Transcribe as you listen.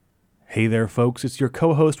Hey there, folks. It's your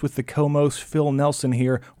co-host with the co-most, Phil Nelson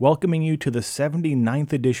here, welcoming you to the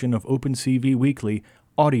 79th edition of OpenCV Weekly,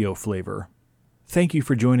 Audio Flavor. Thank you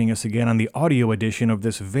for joining us again on the audio edition of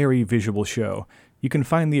this very visual show. You can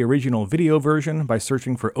find the original video version by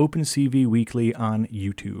searching for OpenCV Weekly on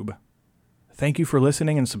YouTube. Thank you for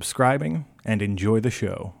listening and subscribing, and enjoy the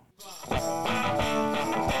show.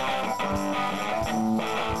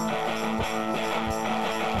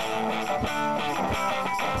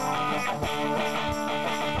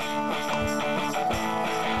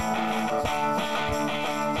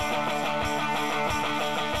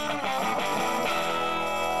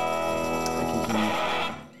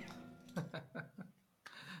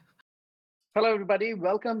 Hello, everybody.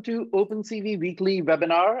 Welcome to OpenCV Weekly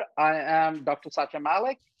webinar. I am Dr. Satya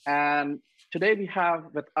Malik, and today we have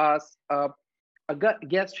with us a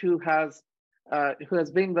guest who has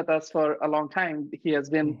been with us for a long time. He has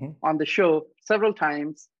been on the show several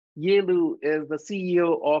times. Ye Liu is the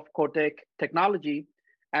CEO of Cortec Technology,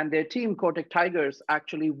 and their team, Cortec Tigers,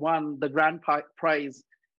 actually won the grand prize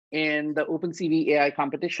in the OpenCV AI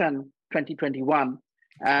competition 2021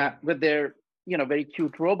 with their very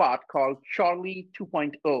cute robot called Charlie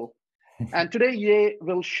 2.0. And today, Ye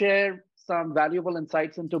will share some valuable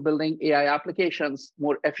insights into building AI applications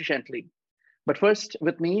more efficiently. But first,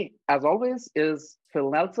 with me, as always, is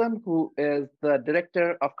Phil Nelson, who is the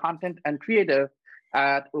Director of Content and Creative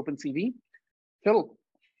at OpenCV. Phil.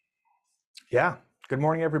 Yeah. Good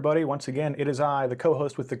morning, everybody. Once again, it is I, the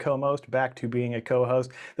co-host with the co-most, back to being a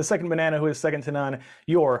co-host, the second banana who is second to none,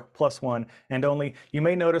 your plus one and only. You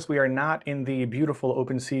may notice we are not in the beautiful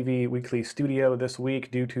OpenCV Weekly studio this week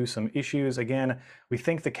due to some issues. Again, we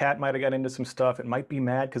think the cat might have got into some stuff. It might be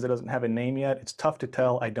mad because it doesn't have a name yet. It's tough to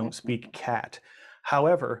tell. I don't speak cat.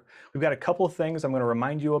 However, we've got a couple of things I'm going to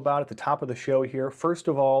remind you about at the top of the show here. First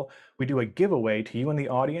of all, we do a giveaway to you in the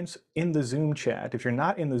audience in the Zoom chat. If you're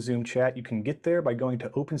not in the Zoom chat, you can get there by going to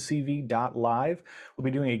opencv.live. We'll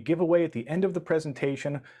be doing a giveaway at the end of the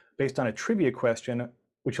presentation based on a trivia question,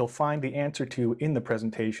 which you'll find the answer to in the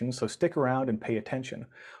presentation, so stick around and pay attention.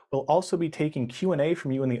 We'll also be taking Q&A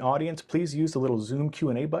from you in the audience. Please use the little Zoom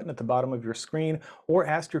Q&A button at the bottom of your screen, or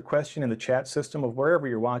ask your question in the chat system of wherever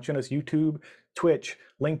you're watching us, YouTube, Twitch,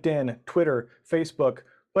 LinkedIn, Twitter, Facebook,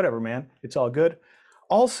 whatever, man. It's all good.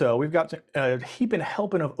 Also, we've got a heaping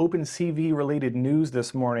helping of OpenCV related news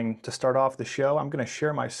this morning to start off the show. I'm going to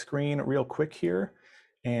share my screen real quick here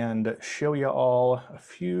and show you all a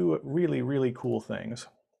few really, really cool things.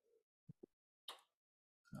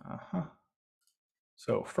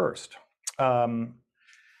 So first,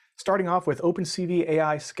 starting off with OpenCV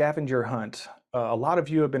AI Scavenger Hunt. A lot of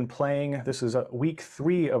you have been playing. This is week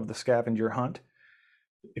 3 of the Scavenger Hunt.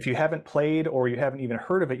 If you haven't played or you haven't even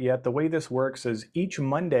heard of it yet, the way this works is each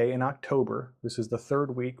Monday in October, this is the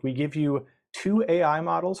 3rd week, we give you 2 AI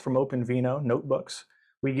models from OpenVINO notebooks.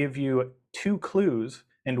 We give you 2 clues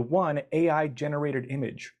and 1 AI-generated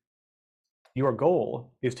image. Your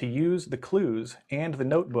goal is to use the clues and the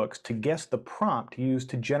notebooks to guess the prompt used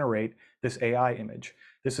to generate this AI image.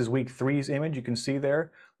 This is week 3's image, you can see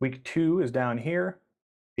there. Week 2 is down here.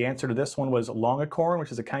 The answer to this one was longicorn,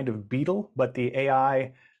 which is a kind of beetle, but the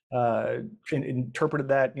AI interpreted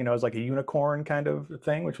that as like a unicorn kind of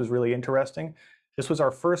thing, which was really interesting. This was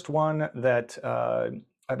our first one that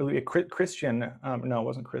I believe Christian, no, it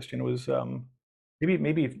wasn't Christian, it was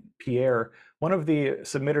maybe Pierre. One of the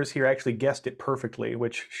submitters here actually guessed it perfectly,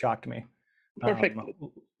 which shocked me. Perfect.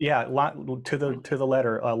 Yeah, to the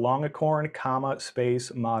letter. Longicorn, comma,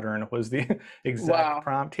 space, modern was the exact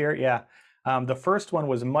prompt here. Yeah. The first one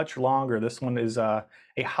was much longer. This one is a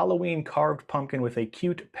Halloween carved pumpkin with a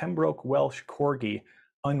cute Pembroke Welsh corgi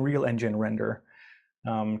Unreal Engine render.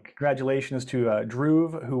 Congratulations to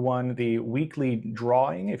Dhruv, who won the weekly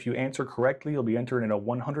drawing. If you answer correctly, you'll be entered in a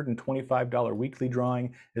 $125 weekly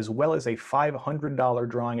drawing, as well as a $500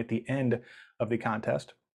 drawing at the end of the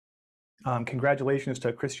contest. Congratulations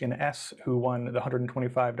to Christian S., who won the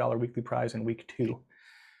 $125 weekly prize in week 2.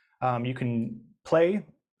 You can play.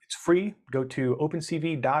 It's free. Go to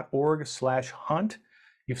opencv.org/hunt.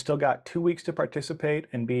 You've still got 2 weeks to participate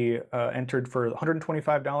and be entered for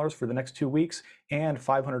 $125 for the next 2 weeks and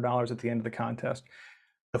 $500 at the end of the contest.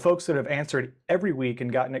 The folks that have answered every week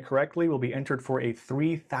and gotten it correctly will be entered for a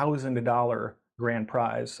 $3,000 grand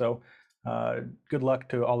prize. So good luck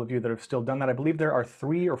to all of you that have still done that. I believe there are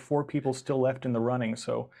 3 or 4 people still left in the running.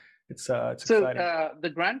 So it's exciting. So the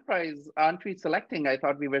grand prize, aren't we selecting? I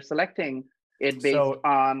thought we were selecting it based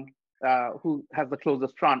on who has the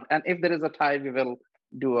closest front. And if there is a tie, we will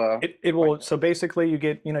do a it will. So basically you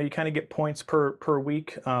get you kind of get points per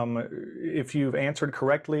week. If you've answered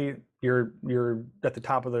correctly you're at the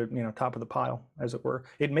top of the top of the pile, as it were.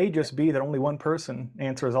 It may just be that only one person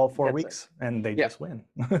answers all 4 weeks, and they just win.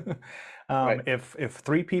 Right. If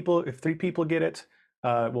three people get it,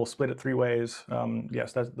 we'll split it 3 ways.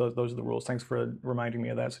 Yes, those are the rules. Thanks for reminding me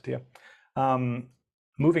of that, Satya.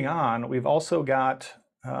 Moving on, we've also got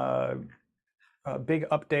a big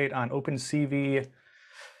update on OpenCV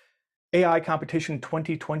AI Competition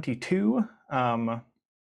 2022.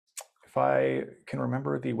 If I can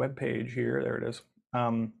remember the webpage here, there it is.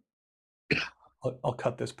 I'll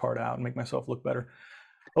cut this part out and make myself look better.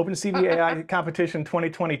 OpenCV AI Competition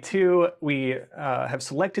 2022, we have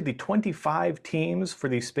selected the 25 teams for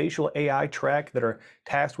the spatial AI track that are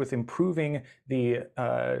tasked with improving the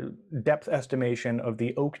depth estimation of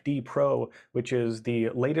the OAK-D Pro, which is the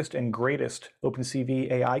latest and greatest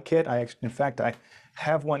OpenCV AI kit. In fact, I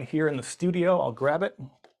have one here in the studio. I'll grab it.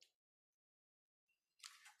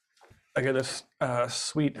 Look at this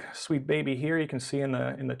sweet baby here. You can see in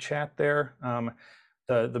the chat there.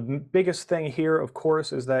 The biggest thing here, of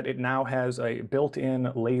course, is that it now has a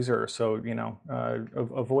built-in laser. So,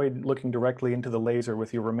 avoid looking directly into the laser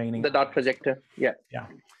with your remaining. The dot projector, yeah. Yeah.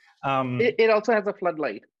 It also has a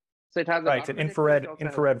floodlight. So it has right, an infrared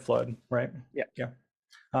flood, right? Yeah. Yeah.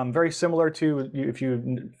 Very similar to, if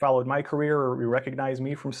you followed my career or you recognize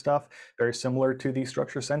me from stuff, very similar to the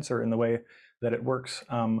structure sensor in the way that it works.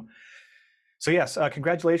 So yes,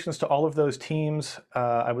 congratulations to all of those teams.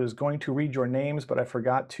 I was going to read your names, but I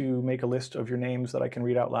forgot to make a list of your names that I can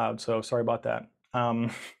read out loud. So sorry about that.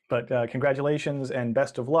 But congratulations and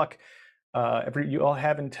best of luck. You all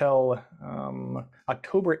have until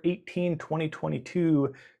October 18,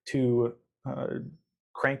 2022 to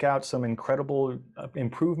crank out some incredible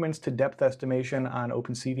improvements to depth estimation on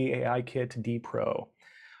OpenCV AI Kit D Pro.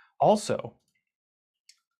 Also,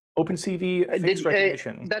 OpenCV face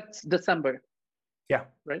recognition. That's December. Yeah,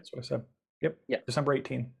 right. That's what I said. Yep. Yeah. December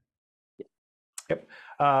 18. Yeah. Yep.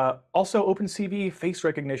 Also, OpenCV face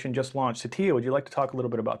recognition just launched. Satya, would you like to talk a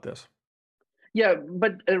little bit about this? Yeah,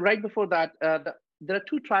 but right before that, there are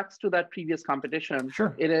 2 tracks to that previous competition.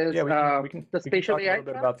 Sure. It is we can the spatial talk AI a little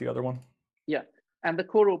bit track. about the other one. Yeah, and the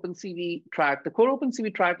core OpenCV track. The core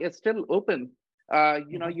OpenCV track is still open.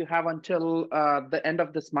 You have until the end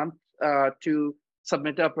of this month to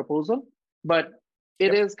submit a proposal, but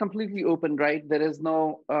it is completely open, right? There is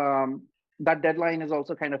no, that deadline is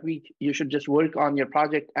also kind of weak. You should just work on your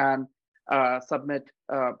project and submit,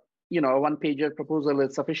 a 1-pager proposal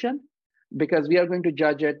is sufficient, because we are going to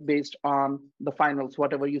judge it based on the finals,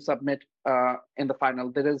 whatever you submit in the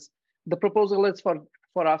final. The proposal is for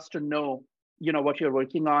us to know, what you're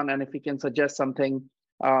working on and if we can suggest something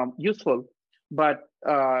useful. But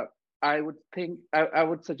I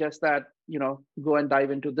would suggest that, go and dive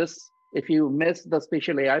into this. If you miss the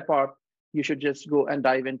spatial AI part, you should just go and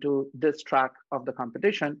dive into this track of the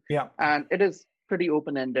competition. Yeah. And it is pretty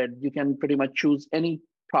open-ended. You can pretty much choose any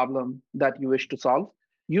problem that you wish to solve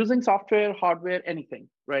using software, hardware, anything,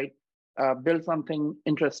 right? Build something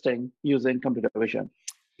interesting using computer vision.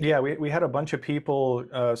 Yeah, we had a bunch of people,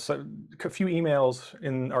 a few emails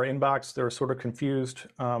in our inbox. They were sort of confused.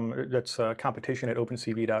 That's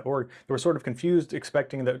competition@opencv.org. They were sort of confused,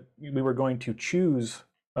 expecting that we were going to choose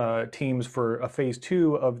teams for a phase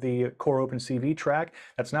 2 of the core OpenCV track.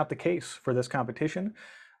 That's not the case for this competition.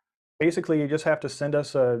 Basically, you just have to send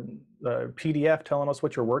us a PDF telling us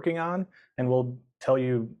what you're working on, and we'll tell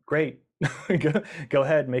you, great, go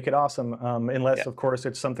ahead, make it awesome. Unless, of course,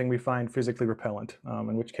 it's something we find physically repellent,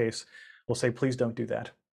 in which case we'll say, please don't do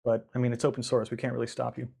that. But I mean, it's open source. We can't really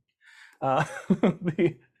stop you. But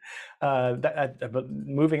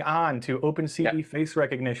moving on to OpenCV face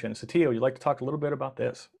recognition. Satya, would you like to talk a little bit about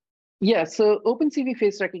this? Yeah, so OpenCV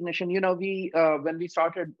face recognition, we when we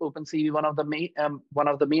started OpenCV, one of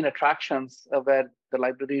the main attractions where the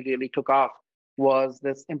library really took off was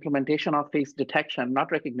this implementation of face detection,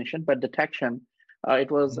 not recognition, but detection. It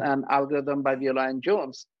was an algorithm by Viola and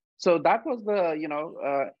Jones. So that was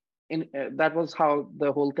that was how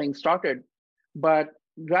the whole thing started. But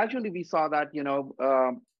gradually we saw that,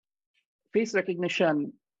 face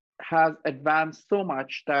recognition has advanced so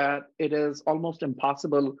much that it is almost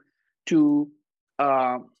impossible to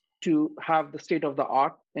have the state of the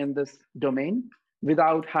art in this domain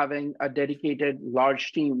without having a dedicated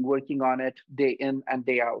large team working on it day in and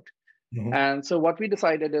day out. And so what we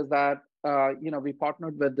decided is that, we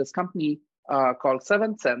partnered with this company called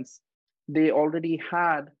 7sense. They already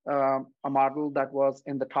had a model that was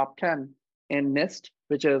in the top 10 in NIST,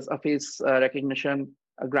 which is a face recognition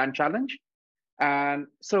grand challenge. And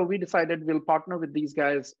so we decided we'll partner with these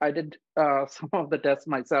guys. I did some of the tests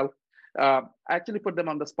myself. I actually put them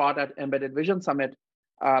on the spot at Embedded Vision Summit.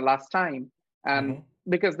 last time, and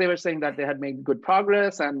because they were saying that they had made good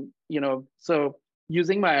progress, and so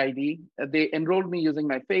using my ID, they enrolled me using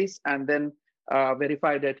my face, and then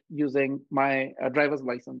verified it using my driver's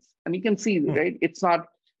license. And you can see, right? It's not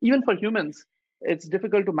even for humans. It's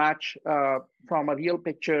difficult to match from a real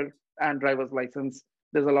picture and driver's license.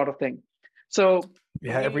 There's a lot of things. So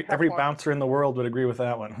yeah, every bouncer in the world would agree with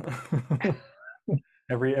that one.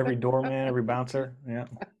 every doorman, every bouncer, yeah.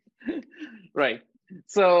 Right.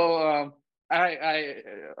 So I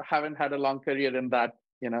haven't had a long career in that,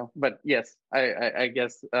 but yes, I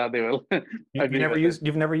guess they will.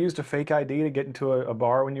 You've never used a fake ID to get into a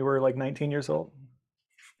bar when you were like 19 years old?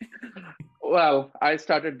 Well, I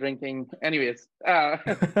started drinking anyways.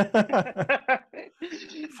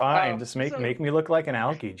 Fine, just make me look like an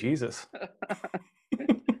alkie, Jesus.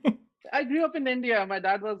 I grew up in India. My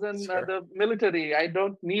dad was in the military. I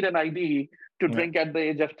don't need an ID to drink at the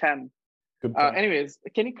age of 10. Good point. Anyways,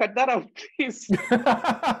 can you cut that out, please?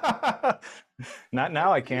 Not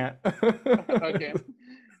now, I can't. Okay.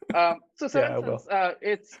 So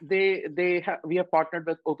 7sense, we have partnered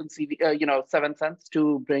with OpenCV, 7sense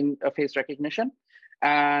to bring a face recognition,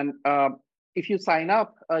 and if you sign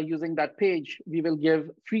up using that page, we will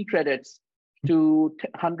give free credits to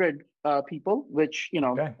 100 people, which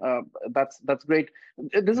that's great.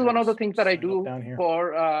 This is one of the things that I do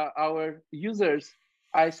for our users.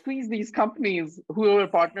 I squeeze these companies who are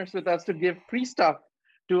partners with us to give free stuff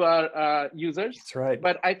to our users. That's right.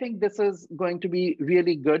 But I think this is going to be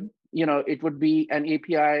really good. It would be an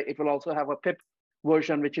API. It will also have a pip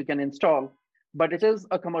version which you can install. But it is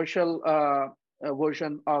a commercial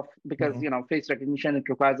version of, because face recognition, it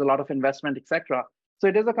requires a lot of investment, etc. So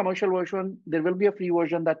it is a commercial version. There will be a free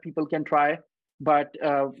version that people can try, but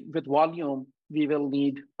with volume, we will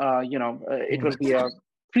need it will be a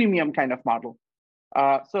premium kind of model.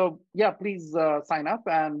 So yeah, please sign up,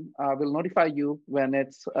 and we'll notify you when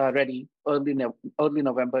it's ready. Early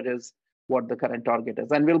November is what the current target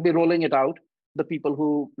is, and we'll be rolling it out. The people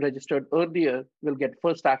who registered earlier will get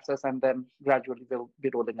first access, and then gradually we'll be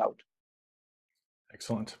rolling out.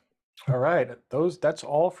 Excellent. All right, that's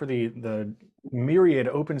all for the myriad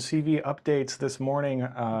OpenCV updates this morning.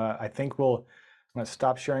 I think I'm going to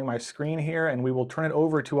stop sharing my screen here, and we will turn it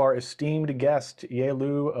over to our esteemed guest, Ye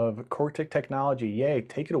Liu of Cortic Technology. Ye,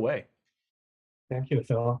 take it away. Thank you,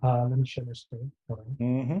 Phil. Let me share the screen.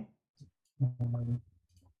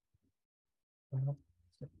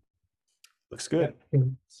 Looks good. You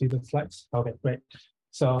can see the slides. Okay, great.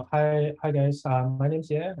 So hi guys. My name's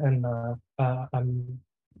Ye, and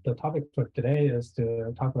the topic for today is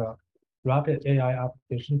to talk about rapid AI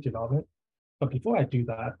application development. But before I do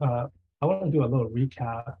that, I want to do a little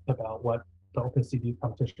recap about what the OpenCV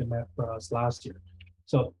competition meant for us last year.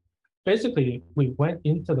 So basically, we went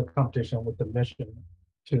into the competition with the mission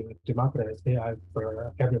to democratize AI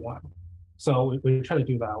for everyone. So we tried to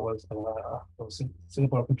do that with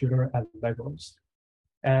Singapore Computer and Legos.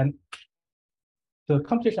 And the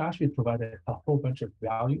competition actually provided a whole bunch of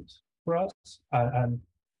values for us. And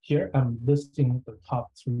here I'm listing the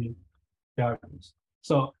top 3 values.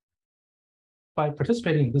 So by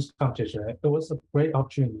participating in this competition, it was a great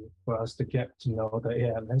opportunity for us to get to know the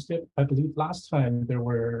AI landscape. I believe last time there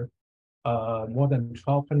were more than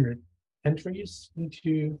 1,200 entries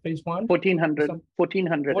into phase 1. 1,400.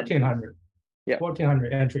 1,400. Yeah.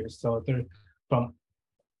 1,400 entries. So they're from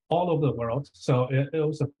all over the world. So it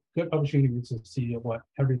was a good opportunity to see what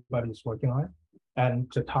everybody's working on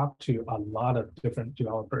and to talk to a lot of different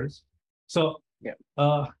developers. So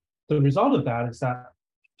the result of that is that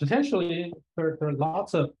potentially there are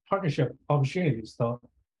lots of partnership opportunities, though,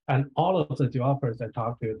 and all of the developers I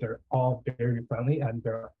talked to, they're all very friendly and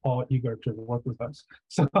they're all eager to work with us.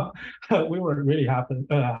 So we were really happy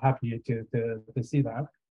to see that.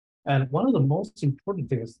 And one of the most important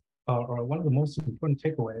things, or one of the most important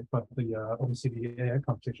takeaways from the OpenCV AI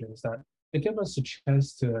competition is that it gave us a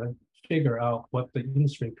chance to figure out what the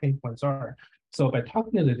industry pain points are. So by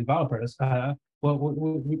talking to the developers,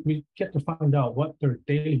 we get to find out what their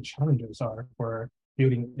daily challenges are for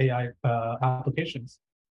building AI applications.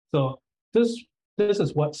 So this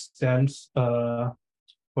is what stems for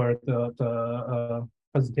the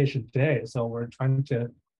presentation today. So we're trying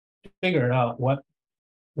to figure out what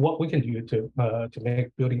we can do to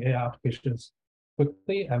make building AI applications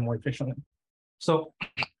quickly and more efficiently. So,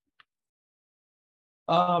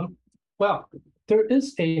 well, there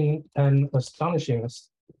is an astonishing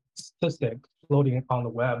statistic floating on the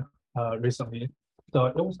web recently. So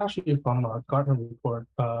it was actually from a Gartner report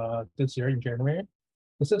this year in January.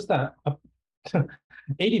 It says that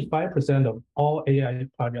 85% of all AI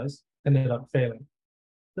projects ended up failing.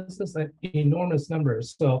 this is an enormous number.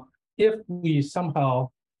 So if we somehow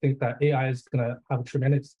think that AI is going to have a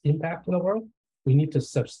tremendous impact in the world, we need to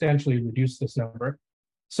substantially reduce this number.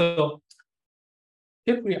 So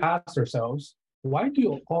if we ask ourselves, why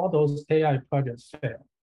do all those AI projects fail?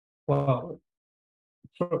 Well,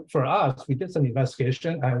 for us, we did some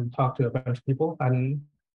investigation and talked to a bunch of people, and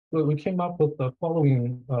we came up with the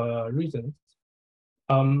following reasons.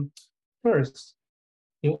 First,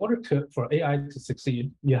 in order for AI to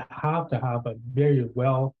succeed, you have to have a very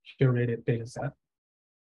well curated data set.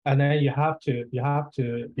 And then you have to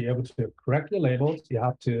be able to correct your labels. You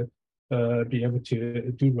have to be able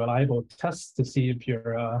to do reliable tests to see if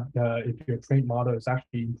your trained model is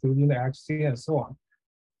actually improving the accuracy and so on.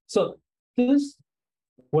 So this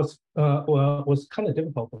was kind of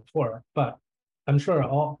difficult before, but I'm sure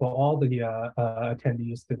for all the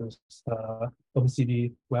attendees to this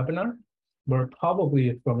OpenCV webinar, we're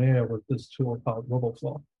probably familiar with this tool called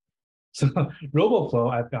RoboFlow. So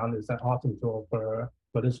RoboFlow, I found, is an awesome tool for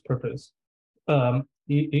this purpose.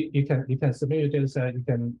 You can submit your data set, you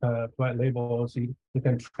can provide labels, you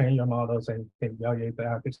can train your models, and you can evaluate the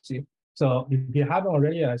accuracy. So if you haven't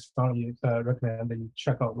already, I strongly recommend that you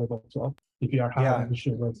check out RoboFlow if you are having an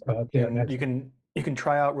issue with data. You can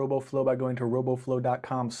try out RoboFlow by going to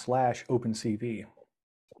roboflow.com/OpenCV.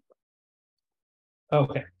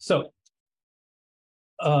 Okay, so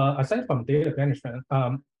aside from data management,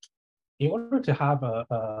 in order to have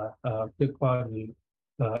a good quality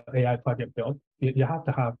AI project built, you have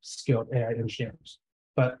to have skilled AI engineers.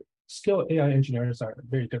 But skilled AI engineers are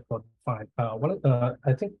very difficult to find.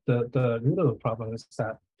 I think the root of the problem is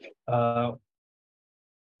that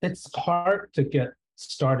it's hard to get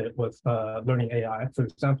started with learning AI. For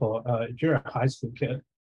example, if you're a high school kid,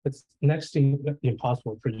 it's next to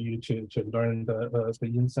impossible for you to learn the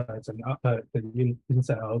insights and the ins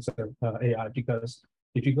and outs of AI, because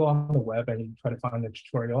if you go on the web and you try to find a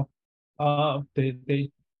tutorial, they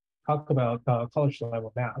talk about college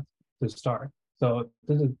level math to start. So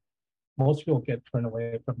most people get turned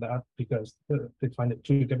away from that because they find it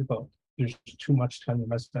too difficult. There's too much time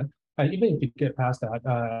investment. And even if you get past that,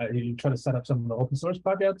 you try to set up some of the open source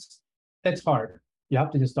projects, it's hard. You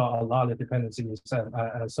have to install a lot of dependencies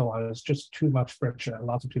and so on. It's just too much friction.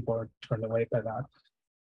 Lots of people are turned away by that.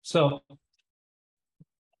 So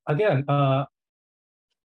again,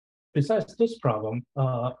 besides this problem,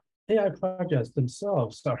 AI projects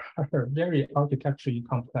themselves are very architecturally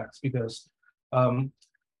complex, because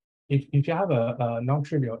if you have a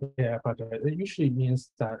non-trivial AI project, it usually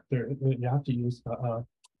means that you have to use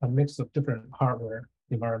a mix of different hardware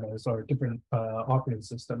environments or different operating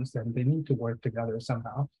systems, and they need to work together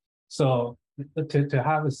somehow. So to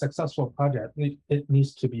have a successful project, it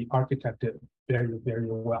needs to be architected very, very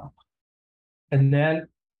well. And then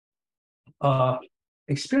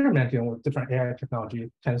experimenting with different AI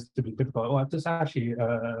technology tends to be difficult. Well, this actually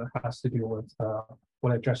has to do with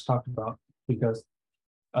what I just talked about, because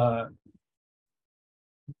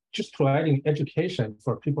just providing education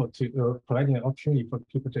for people to providing an opportunity for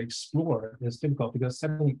people to explore is difficult, because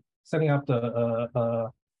setting up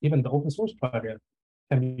the even the open source project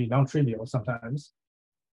can be non-trivial sometimes.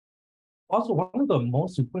 Also, one of the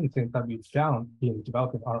most important things that we found in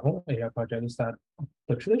developing our own AI project is that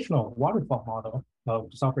the traditional waterfall model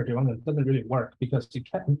of software development doesn't really work, because you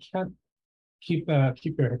can't keep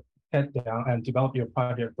your head down and develop your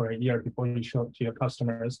project for a year before you show it to your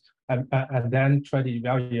customers, and then try to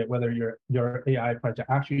evaluate whether your AI project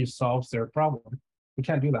actually solves their problem. You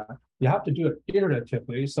can't do that. You have to do it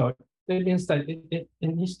iteratively. So it means that it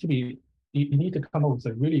needs to be, you need to come up with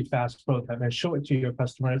a really fast prototype and show it to your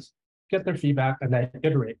customers, get their feedback, and then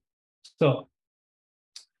iterate. So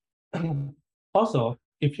also,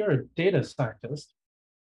 if you're a data scientist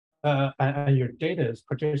and your data is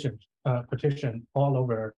partitioned all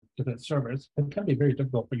over different servers, it can be very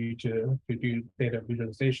difficult for you to do data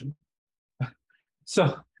visualization.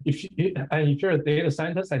 So if you're a data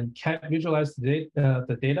scientist and you can't visualize the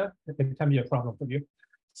data, it can be a problem for you.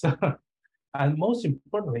 So, and most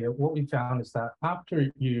importantly, what we found is that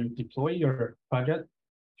after you deploy your project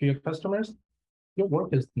to your customers, your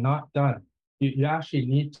work is not done. You actually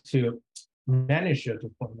need to manage your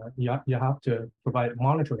deployment. You have to provide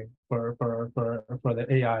monitoring for the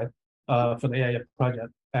AI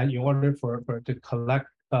project, and in order for to collect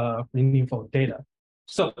meaningful data.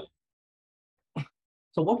 So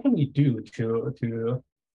what can we do to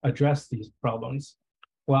address these problems?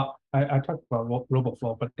 Well, I talked about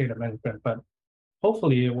RoboFlow, but data management, but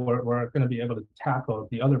hopefully we're going to be able to tackle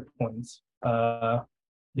the other points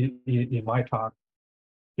in my talk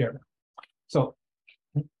here. So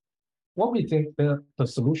what we think the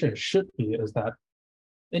solution should be is that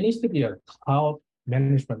it needs to be a cloud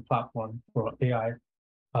management platform for AI,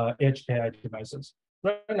 edge AI devices.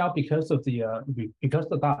 Right now, because of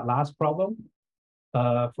that last problem,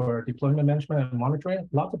 for deployment management and monitoring,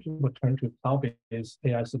 lots of people turn to cloud-based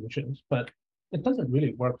AI solutions, but it doesn't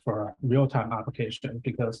really work for real-time application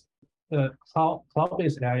because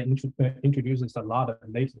cloud-based AI introduces a lot of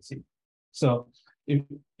latency. So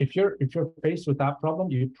if you're faced with that problem,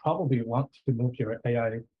 you probably want to move your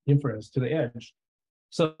AI inference to the edge.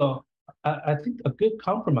 So I think a good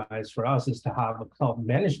compromise for us is to have a cloud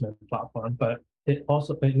management platform, but it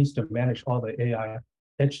needs to manage all the AI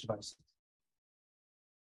edge devices.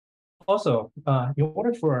 Also, in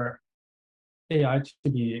order for AI to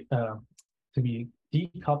be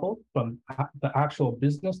decoupled from the actual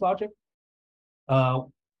business logic,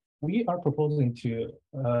 we are proposing to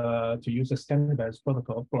use a standardized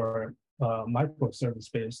protocol for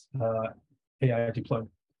microservice-based AI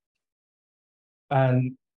deployment.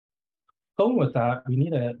 And going with that, we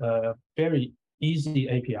need a very easy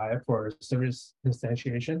API for service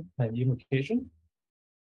instantiation and invocation.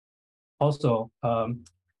 Also,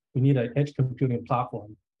 we need an edge computing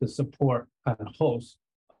platform to support and host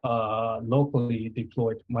locally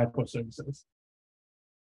deployed microservices.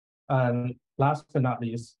 And last but not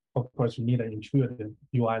least, of course, we need an intuitive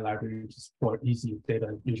UI library to support easy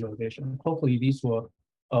data visualization. Hopefully, these will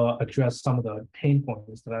address some of the pain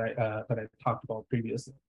points that I talked about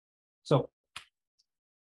previously. So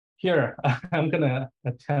here, I'm gonna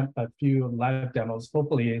attempt a few live demos.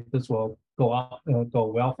 Hopefully, this will go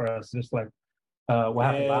well for us, just like what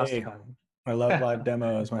happened last time. I love live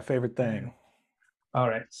demos, my favorite thing. All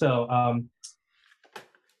right, so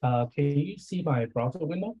can you see my browser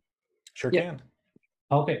window? Sure can.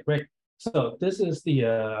 Okay, great. So this is the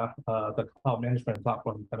cloud management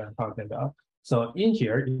platform that I'm talking about. So in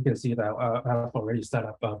here, you can see that I've already set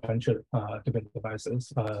up a bunch of different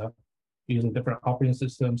devices using different operating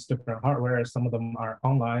systems, different hardware. Some of them are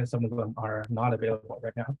online, some of them are not available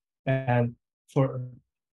right now. And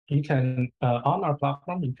you can on our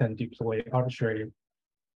platform, you can deploy arbitrary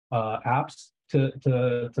apps to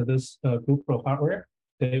this group of hardware.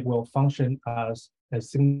 They will function as a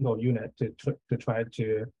single unit to try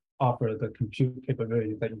to offer the compute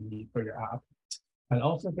capability that you need for your app. And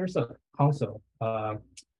also there's a console.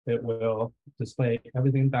 It will display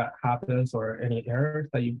everything that happens or any errors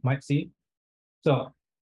that you might see. So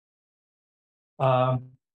I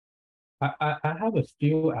have a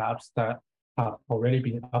few apps that have already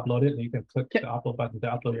been uploaded. You can click the upload button to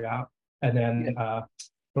upload your app. And then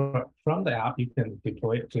from the app, you can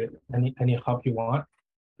deploy it to any hub you want.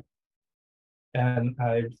 And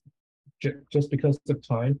I've just because of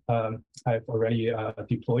time, I've already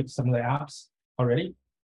deployed some of the apps already.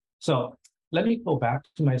 So let me go back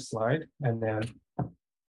to my slide, and then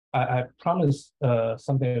I promised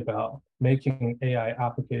something about making AI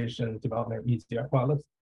application development easier. Well,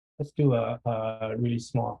 let's do a really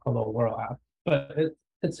small Hello World app, but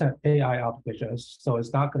it's an AI application, so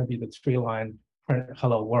it's not going to be the three-line print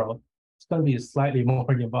Hello World. It's going to be slightly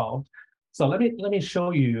more involved. So let me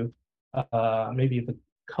show you maybe the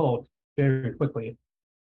code very quickly.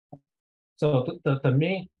 So the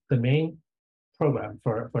main program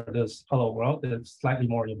for this Hello World is slightly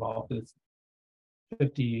more involved. It's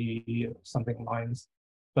 50 something lines,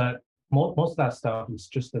 but most of that stuff is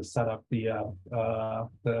just to set up the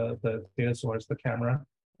data source, the camera,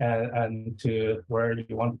 and to where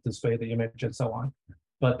you want to display the image and so on.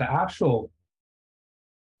 But the actual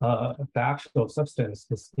substance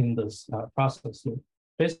is in this process loop.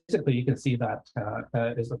 Basically, you can see that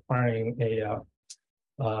is acquiring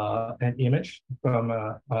an image from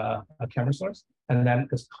a camera source, and then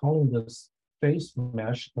it's calling this face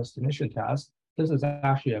mesh destination task. This is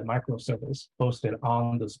actually a microservice hosted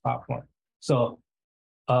on this platform. So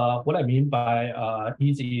what I mean by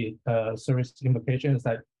easy service invocation is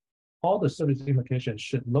that all the service invocations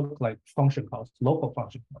should look like function calls, local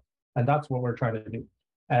function calls, and that's what we're trying to do.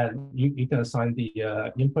 And you can assign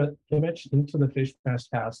the input image into the face mesh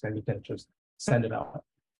task, and you can just send it out.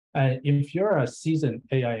 And if you're a seasoned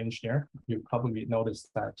AI engineer, you probably noticed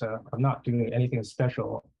that I'm not doing anything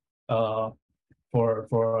special to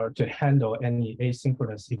handle any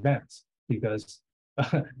asynchronous events, because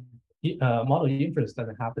model inference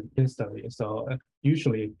doesn't happen instantly. So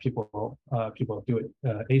usually people do it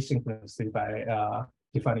asynchronously by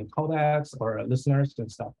defining callbacks or listeners and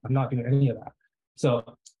stuff. I'm not doing any of that. So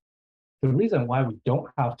the reason why we don't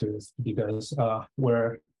have to is because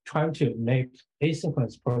we're trying to make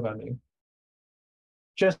asynchronous programming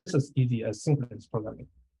just as easy as synchronous programming.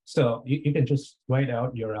 So you can just write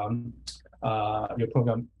out your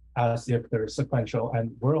program as if they're sequential,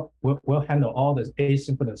 and we'll handle all this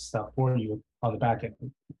asynchronous stuff for you on the back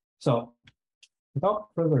end. So without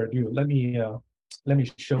further ado, let me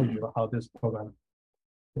show you how this program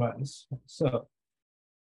runs. So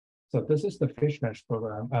this is the fish mesh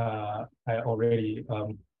program I already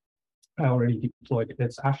deployed.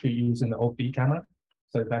 It's actually using the OB camera.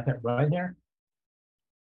 So if I hit right here.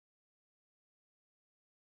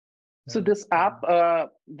 So this app, the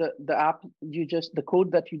app the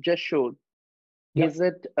code that you just showed, Yep. is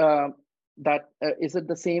it is it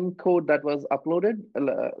the same code that was uploaded?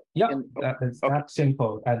 Yeah, it's that same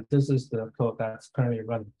code, and this is the code that's currently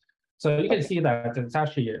running. So you can see that it's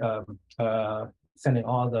actually sending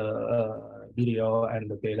all the video and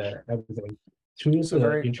the data, everything through It's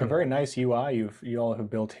a very nice UI you all have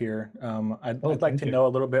built here. I'd like to know a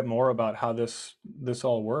little bit more about how this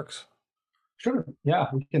all works. Sure. Yeah,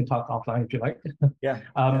 we can talk offline if you like. Yeah.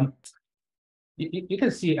 You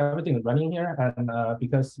can see everything running here, and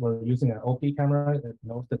because we're using an OP camera, it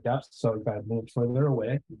knows the depth. So if I move further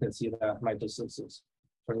away, you can see that my distance is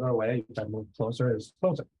further away. If I move closer, it's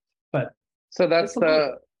closer. But so that's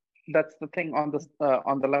the thing on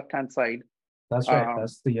the left hand side. That's right.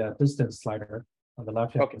 That's the distance slider on the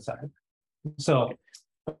left hand side. So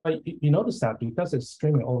but you notice that because it's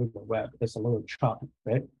streaming over the web, it's a little choppy,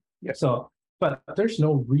 right? Yeah. So, but there's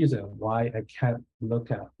no reason why I can't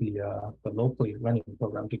look at the locally running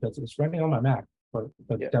program, because it's running on my Mac for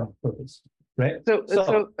the demo purpose, right? So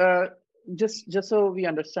just so we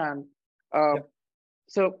understand,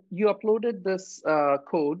 so you uploaded this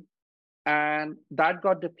code, and that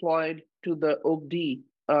got deployed to the OAK-D.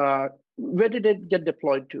 Where did it get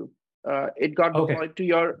deployed to? It got deployed to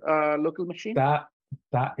your local machine?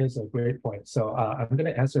 That is a great point. So I'm going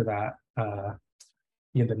to answer that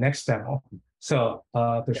in the next demo. So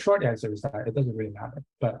the short answer is that it doesn't really matter,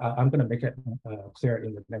 but I'm going to make it clear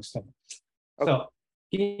in the next demo. So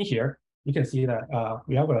in here, you can see that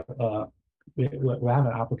we have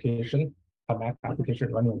an application, a Mac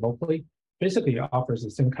application running locally. Basically, it offers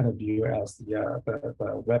the same kind of view as the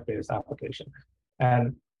web-based application.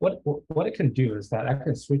 And what it can do is that I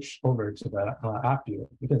can switch over to the app view.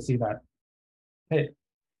 You can see that, hey,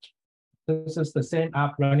 this is the same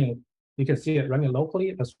app running. You can see it running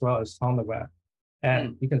locally as well as on the web.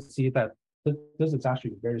 And you can see that this is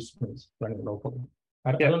actually very smooth running locally.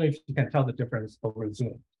 I don't know if you can tell the difference over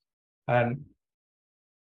Zoom. And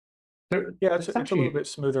it's a little bit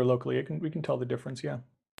smoother locally. We can tell the difference, yeah.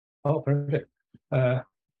 Oh, perfect.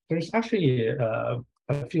 There's actually a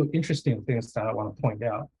few interesting things that I want to point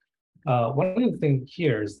out. One of the things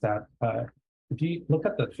here is that if you look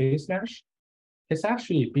at the face mesh, it's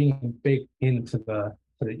actually being baked into the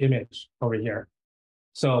image over here.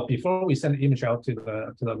 So before we send the image out to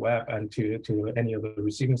the web and to any of the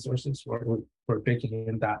receiving sources, we're baking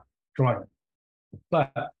in that drawing.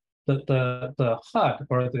 But the HUD,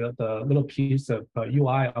 or the little piece of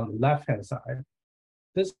UI on the left hand side,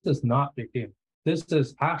 this is not baked in. This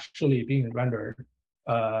is actually being rendered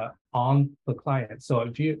on the client. So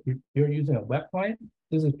if you're using a web client,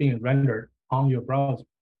 this is being rendered on your browser.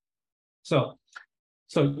 So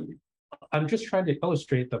I'm just trying to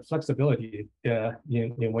illustrate the flexibility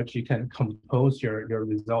in which you can compose your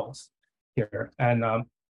results here. And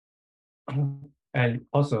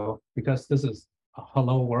also, because this is a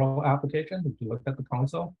Hello World application, if you look at the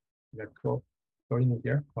console, you go in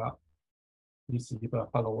here, wow, you see the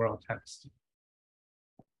Hello World text.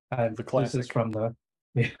 And this is from the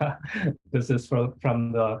this is from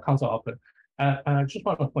the console output. And I just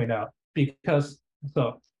want to point out, because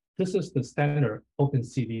this is the standard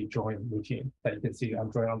OpenCV join routine that you can see.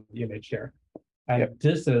 I'm drawing on the image here, and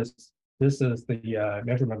this is the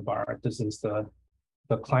measurement bar. This is the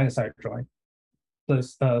client side join.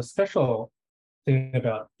 The special thing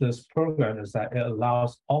about this program is that it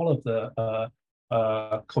allows all of the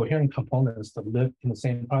coherent components to live in the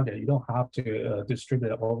same project. You don't have to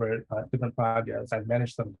distribute it over different projects and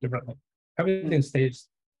manage them differently. Everything stays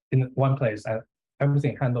in one place, and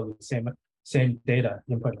everything handles the same data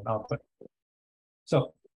input and output.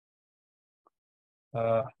 So,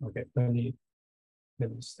 okay, let me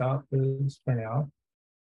stop this for now.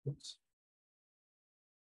 Oops.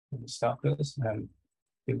 Let me stop this and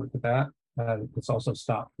take a look at that. And it's also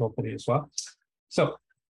stopped locally as well. So,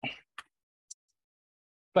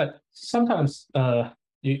 but sometimes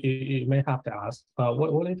you may have to ask,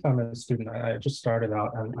 what if I'm a student? I just started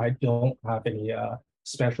out and I don't have any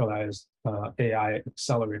specialized AI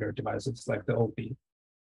accelerator devices like the OP.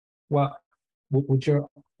 Well, would your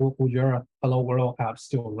Hello World app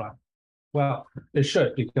still run? Well, it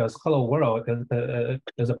should, because Hello World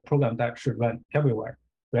is a program that should run everywhere,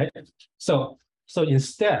 right? So So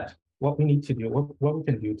instead, what we need to do, what we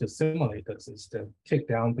can do to simulate this is to take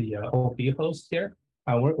down the OB host here.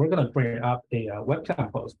 And we're going to bring up a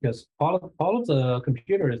webcam host because all of the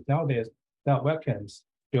computers nowadays got webcams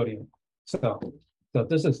built in. So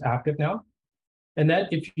this is active now. And then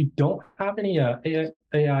if you don't have any AI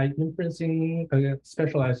inferencing,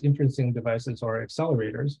 specialized inferencing devices or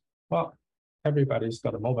accelerators, well, everybody's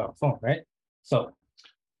got a mobile phone, right? So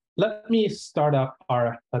let me start up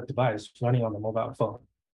our device running on the mobile phone.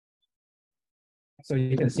 So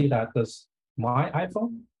you can see that my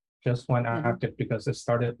iPhone just went active because it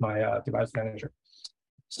started my device manager.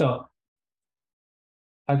 So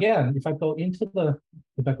again, if I go into the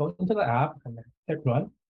app and hit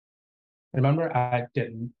run, remember I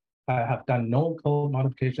have done no code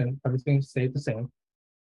modification, everything stayed the same.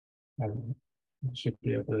 And I should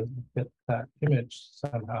be able to get that image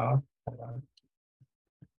somehow.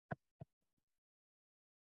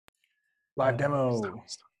 Live demo.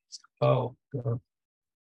 Oh,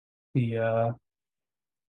 the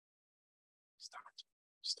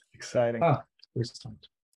Exciting. restart.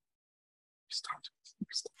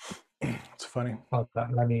 It's funny. Hold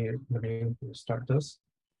on, let me restart this.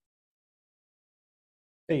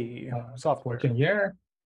 Hey, software. Working here.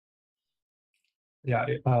 Yeah,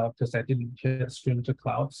 because I didn't hit stream to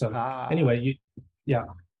cloud. So anyway,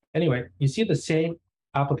 anyway, you see the same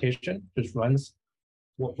application just runs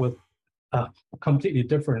with a completely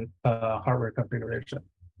different hardware configuration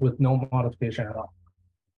with no modification at all.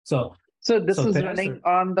 So this is running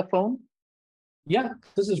on the phone? Yeah,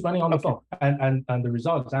 this is running on the phone, and the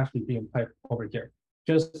result is actually being piped over here,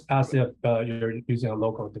 just as if you're using a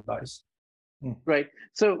local device. Right.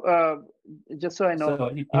 So just so I know,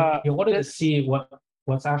 so you wanted to see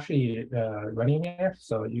what's actually running here.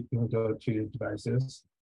 So you can go to devices,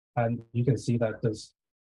 and you can see that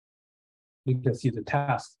you can see the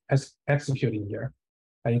task executing here,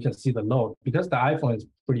 and you can see the load because the iPhone is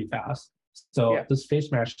pretty fast. So this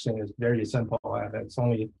face matching is very simple, and it's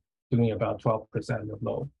only doing about 12% of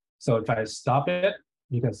load. So if I stop it,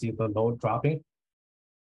 you can see the load dropping.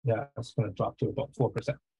 Yeah, it's going to drop to about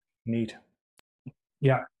 4%. Neat.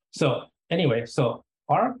 Yeah. So anyway, so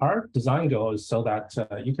our design goal is so that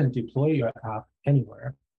you can deploy your app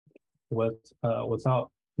anywhere without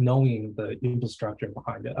knowing the infrastructure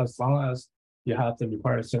behind it, as long as you have the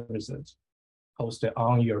required services hosted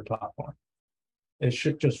on your platform. It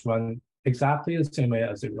should just run exactly the same way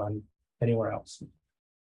as it runs anywhere else.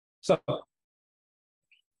 So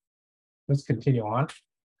let's continue on.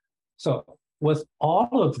 So with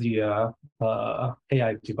all of the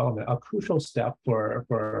AI development, a crucial step for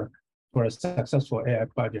a successful AI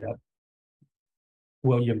project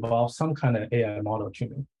will involve some kind of AI model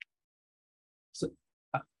tuning. So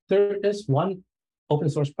there is one open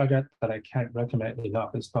source project that I can't recommend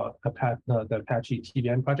enough. It's called the Apache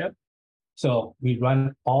TVM project. So we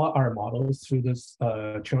run all our models through this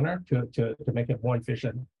tuner to make it more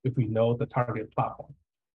efficient if we know the target platform.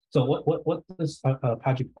 So what this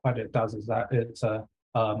Apache project does is that it's a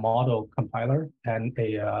model compiler and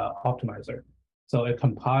a optimizer. So it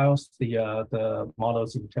compiles the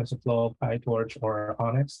models in TensorFlow, PyTorch, or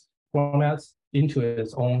ONNX formats into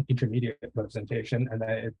its own intermediate representation, and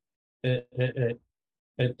then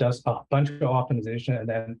it does a bunch of optimization, and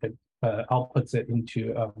then it outputs it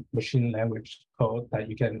into machine language code that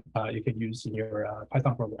you can use in your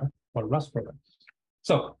Python program or Rust program.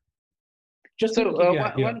 So just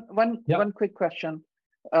one quick question: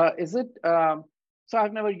 is it? So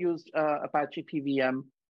I've never used Apache TVM.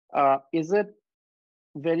 Is it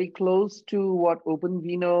very close to what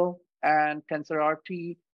OpenVINO and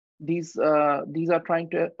TensorRT these are trying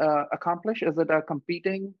to accomplish? Is it a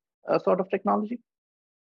competing sort of technology?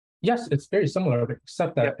 Yes, it's very similar,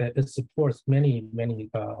 except that it supports many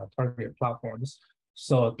target platforms.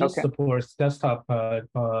 So this supports desktop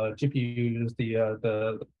GPUs,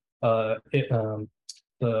 the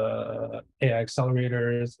AI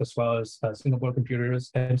accelerators, as well as single board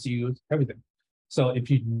computers, MCUs, everything. So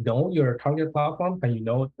if you know your target platform and you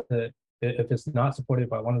know that if it's not supported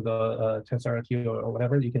by one of the TensorRT or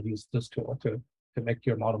whatever, you can use this tool to make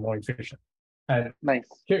your model more efficient. And nice.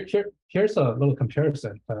 Here's a little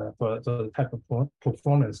comparison for the type of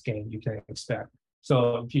performance gain you can expect.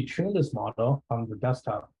 So if you tune this model on the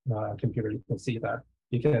desktop computer, you can see that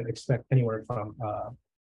you can expect anywhere from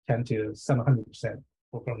 10 to 700%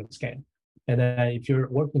 performance gain. And then if you're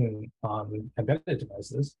working on embedded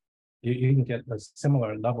devices, you can get a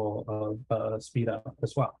similar level of speed up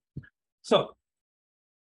as well. So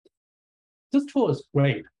this tool is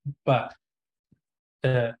great, but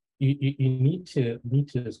you need to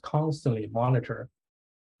constantly monitor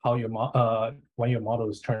how your when your model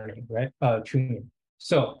is turning, right? Tuning.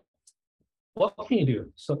 So what can you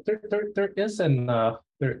do? So there is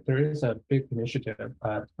a big initiative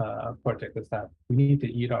at Project is that we need to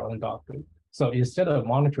eat our own dog food. So instead of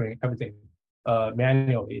monitoring everything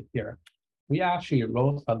manually here, we actually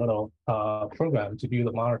wrote a little program to do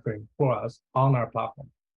the monitoring for us on our platform.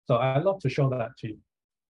 So I'd love to show that to you.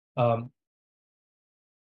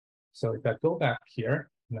 So if I go back here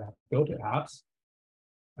and I go to apps,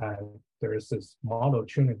 and there is this model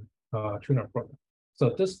tuner program.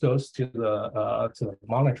 So this goes to the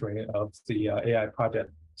monitoring of the AI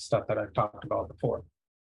project stuff that I talked about before.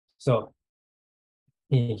 So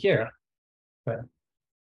in here,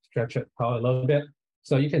 stretch it out a little bit.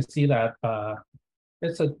 So you can see that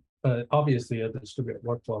it's obviously a distributed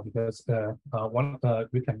workflow because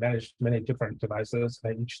we can manage many different devices,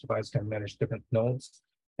 and each device can manage different nodes.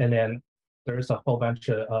 And then there's a whole bunch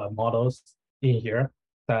of models in here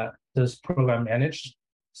that this program managed.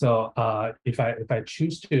 So if I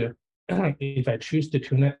choose to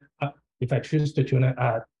tune it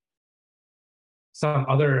at some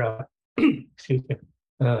other excuse me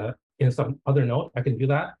in some other node, I can do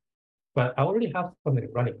that. But I already have something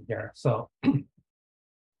running here. So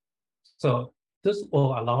so this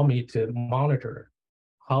will allow me to monitor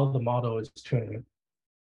how the model is tuning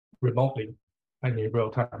remotely and in real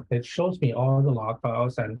time. It shows me all the log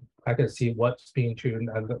files, and I can see what's being tuned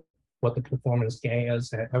and what the performance gain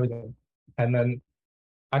is and everything. And then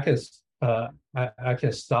I can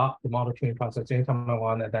stop the model tuning process anytime I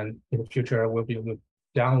want, and then in the future we'll be able to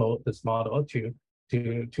download this model to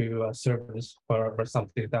a service or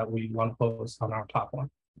something that we want to post on our platform.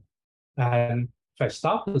 And if I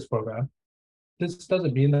stop this program, this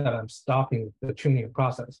doesn't mean that I'm stopping the tuning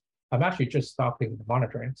process. I'm actually just stopping the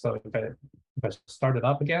monitoring. So if I start it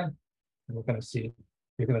up again, you're gonna see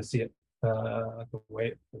it the way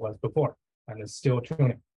it was before, and it's still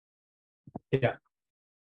tuning. Yeah.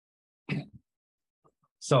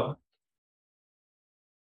 So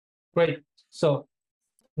great. So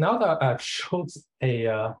now that I've showed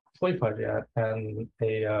a toy project and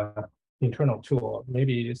a internal tool,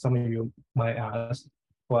 maybe some of you might ask,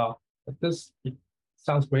 well, this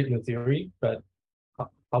sounds great in theory, but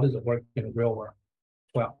how does it work in the real world?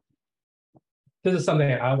 Well, this is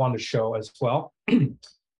something I want to show as well,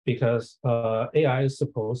 because AI is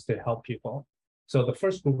supposed to help people. So the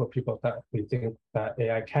first group of people that we think that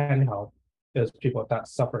AI can help is people that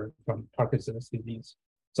suffer from Parkinson's disease.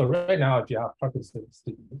 So right now, if you have Parkinson's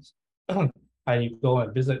disease, and you go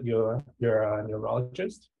and visit your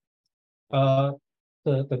neurologist,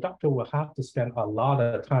 the doctor will have to spend a lot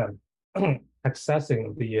of time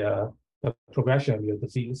accessing the progression of your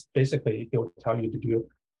disease. Basically, it will tell you to do,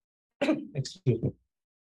 excuse me,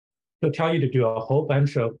 he'll tell you to do a whole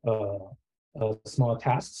bunch of small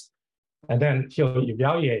tasks, and then he'll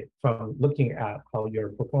evaluate from looking at how you're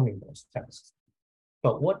performing those tasks.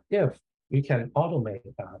 But what if we can automate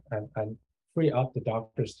that and free up the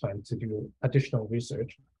doctor's time to do additional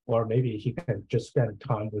research, or maybe he can just spend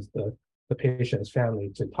time with the patient's family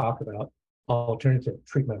to talk about alternative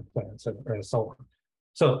treatment plans and so on.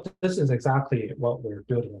 So this is exactly what we're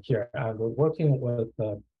building here. And we're working with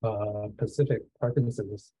the Pacific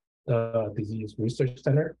Parkinson's Disease Research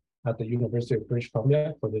Center at the University of British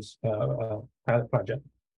Columbia for this pilot project.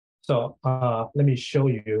 So let me show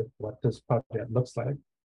you what this project looks like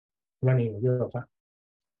running in real time.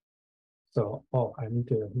 So, I need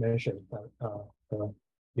to mention that the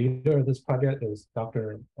leader of this project is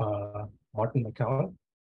Dr. Martin McCallum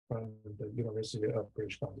from the University of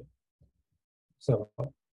British Columbia. So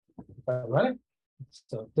if I run it,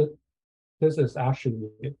 so this is actually,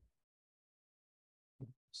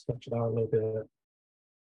 stretch it out a little bit.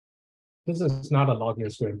 This is not a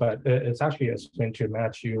login screen, but it's actually a screen to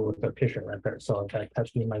match you with the patient record. So if I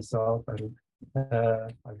touch me myself and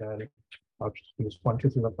then I'll use 1, 2,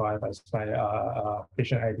 3, 4, 5 as my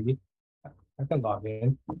patient ID. I can log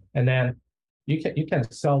in, and then you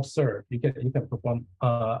can self-serve. You can perform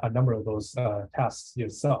a number of those tasks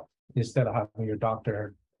yourself instead of having your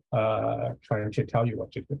doctor trying to tell you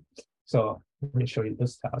what to do. So let me show you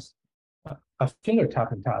this task. A finger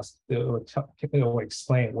tapping task. It will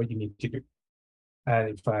explain what you need to do. And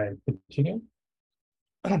if I continue,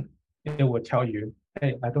 it will tell you,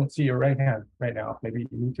 hey, I don't see your right hand right now. Maybe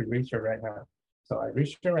you need to raise your right hand. So I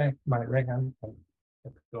reach my right hand, and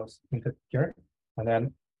it goes into here. And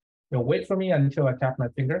then it'll wait for me until I tap my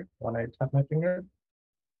finger. When I tap my finger,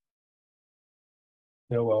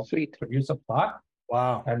 it will produce a plot.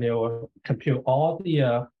 Wow. And it will compute all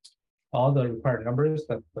the required numbers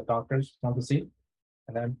that the doctors want to see.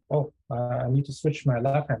 And then, I need to switch my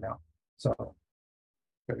left hand now. So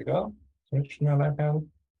There we go. Switch to my left hand.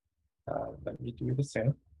 Let me do the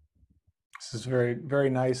same. This is very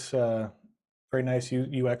nice, very nice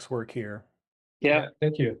UX work here. Yeah.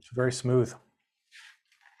 Thank you. It's very smooth.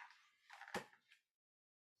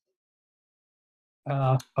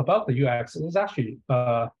 About the UX, it's actually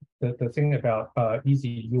the thing about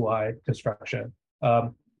easy UI construction.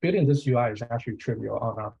 Building this UI is actually trivial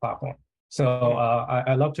on our platform. So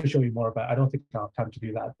I love to show you more, but I don't think I'll have time to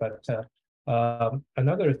do that. But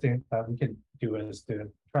another thing that we can do is to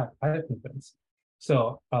track eye movements.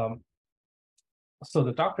 So so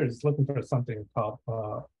the doctor is looking for something called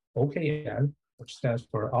OKN, which stands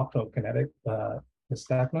for optokinetic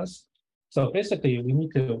nystagmus. So basically, we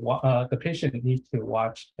need to the patient needs to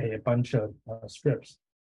watch a bunch of strips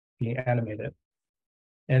being animated,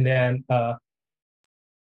 and then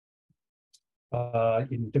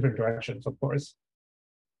in different directions, of course.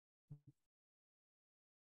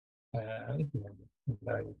 And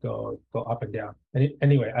then go up and down.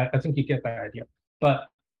 Anyway, I think you get the idea. But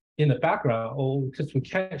in the background, because we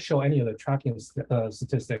can't show any of the tracking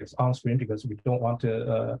statistics on screen because we don't want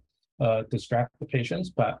to distract the patients.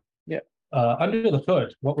 But yeah, under the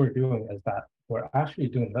hood, what we're doing is that we're actually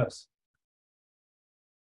doing this.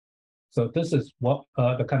 So this is what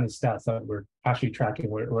the kind of stats that we're actually tracking.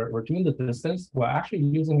 We're doing the distance. We're actually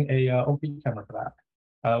using a OP camera for that.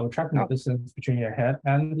 We're tracking the distance between your head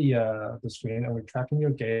and the screen, and we're tracking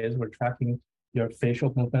your gaze. We're tracking your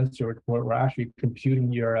facial movements. We're actually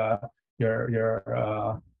computing your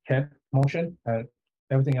head motion and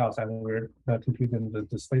everything else, and we're computing the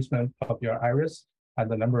displacement of your iris and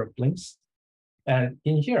the number of blinks. And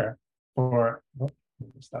in here, let me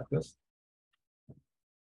start this.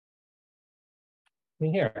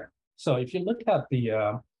 In here, so if you look at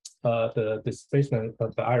the displacement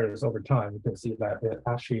of the iris over time, you can see that it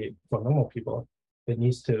actually, for normal people, it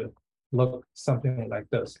needs to look something like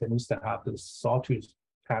this. It needs to have this sawtooth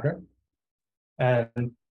pattern.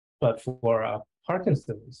 But for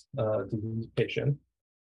Parkinson's disease patient,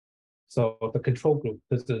 so the control group,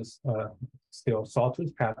 this is still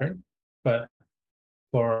sawtooth pattern, but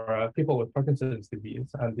for people with Parkinson's disease,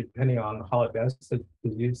 and depending on how advanced the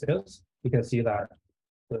disease is, you can see that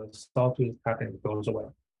the sawtooth pattern goes away.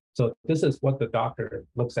 So this is what the doctor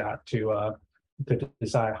looks at to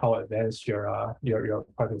decide how advanced your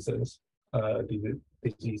Parkinson's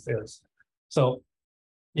disease is. So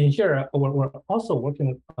in here, we're also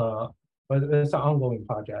working, but it's an ongoing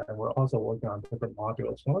project, and we're also working on different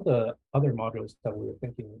modules. One of the other modules that we were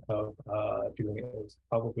thinking of doing is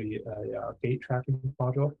probably a gait tracking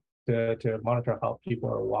module to monitor how people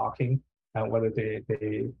are walking and whether they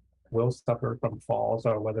will suffer from falls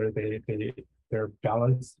or whether they're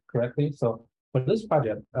balanced correctly. So for this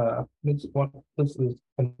project, this is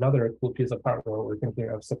another cool piece of hardware we're thinking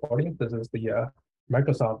of supporting. This is the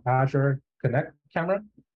Microsoft Azure Connect camera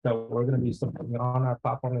that we're going to be supporting on our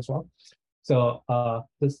platform as well. So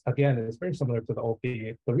this, again, is very similar to the OP.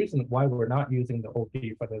 The reason why we're not using the OP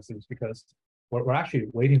for this is because we're actually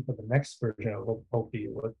waiting for the next version of OP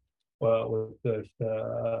with the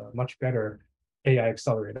much better AI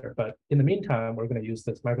accelerator. But in the meantime, we're going to use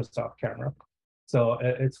this Microsoft camera. So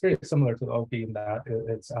it's very similar to the OP in that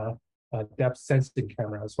it's a depth sensing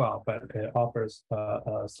camera as well, but it offers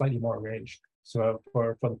slightly more range. So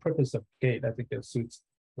for the purpose of gait, I think it suits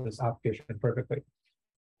this application perfectly.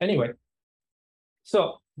 Anyway,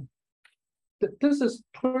 so this is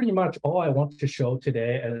pretty much all I want to show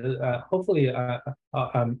today. And hopefully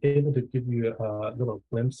I'm able to give you a little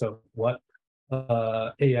glimpse of what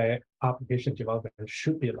AI application development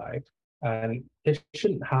should be like. And it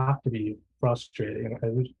shouldn't have to be frustrating.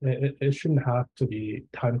 It shouldn't have to be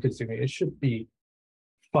time consuming. It should be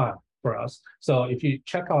fun for us. So if you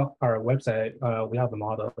check out our website, we have a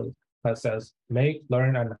model that says make,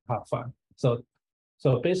 learn, and have fun. So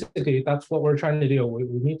basically, that's what we're trying to do. We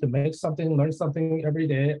need to make something, learn something every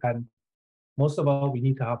day, and most of all, we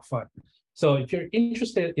need to have fun. So if you're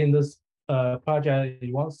interested in this project,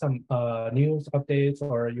 you want some news updates,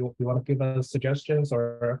 or you want to give us suggestions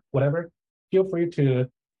or whatever, feel free to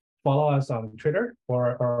follow us on Twitter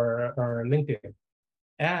or LinkedIn.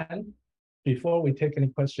 And before we take any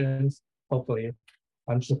questions, hopefully,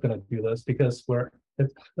 I'm just going to do this because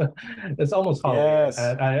it's almost Halloween. Yes.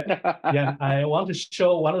 And I want to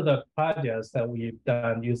show one of the projects that we've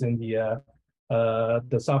done using the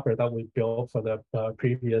software that we built for the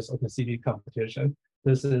previous OpenCV competition.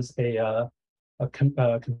 This is a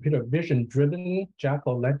computer vision driven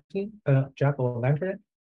jack-o'-lantern.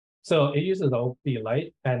 So it uses OP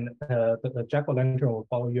light, and the jack-o'-lantern will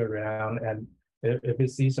follow you around, and if it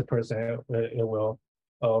sees a person, it will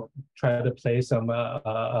try to play some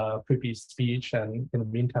creepy speech, and in the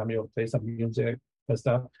meantime, you'll play some music and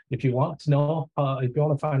stuff. If you want to know, if you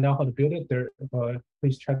want to find out how to build it,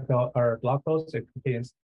 please check out our blog post. It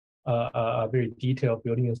contains a very detailed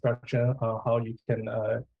building instruction on how you can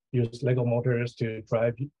use Lego motors to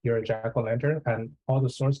drive your jack-o'-lantern, and all the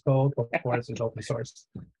source code, of course, is open source.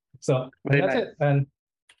 So Very that's nice. it. And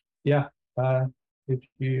yeah, if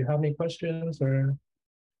you have any questions or.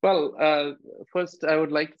 Well, first I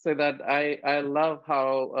would like to say that I love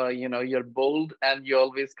how you're bold and you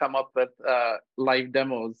always come up with live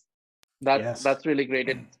demos. That's really great.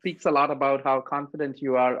 It speaks a lot about how confident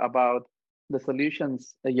you are about the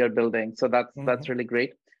solutions that you're building. So that's really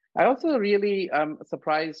great. I also really am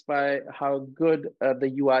surprised by how good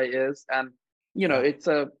the UI is, and it's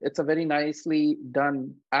a very nicely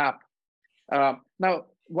done app. Now,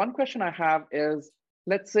 one question I have is,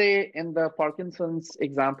 let's say in the Parkinson's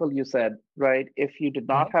example you said, right, if you did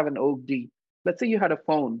not have an OAK-D, let's say you had a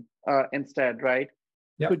phone instead, right?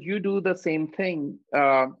 Yep. Could you do the same thing?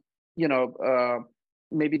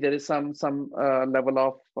 Maybe there is some level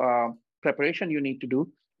of preparation you need to do,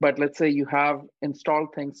 but let's say you have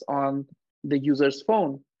installed things on the user's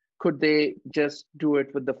phone. Could they just do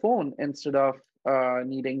it with the phone instead of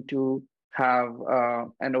needing to have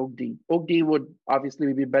an OAK-D? OAK-D would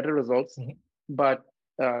obviously be better results, but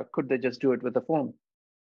could they just do it with the phone?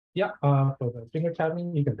 Yeah, for the finger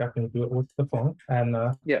tapping, you can definitely do it with the phone. And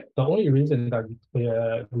the only reason that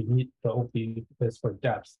we need the OAK-D is for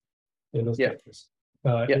depth in those cases.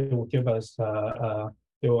 It will give us,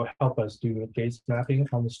 it will help us do gaze mapping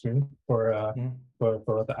on the screen for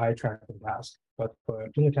the eye tracking task. But for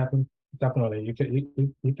finger tapping, definitely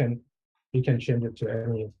you can change it to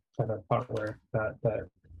any kind of hardware that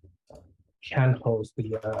can host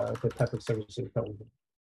the type of services that we need.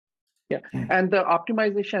 Yeah, and the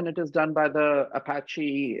optimization, it is done by the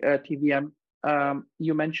Apache TVM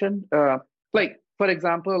you mentioned. Like, for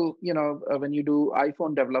example, when you do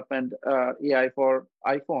iPhone development, AI for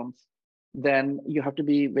iPhones, then you have to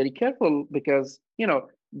be very careful because,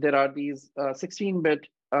 there are these 16-bit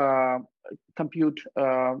compute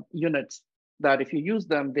units that if you use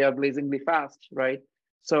them, they are blazingly fast, right?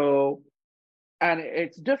 So, and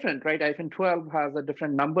it's different, right? iPhone 12 has a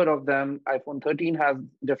different number of them. iPhone 13 has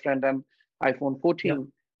different, and iPhone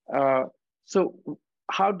 14. So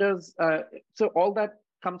how does, so all that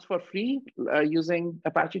comes for free using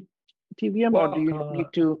Apache TVM, or do you need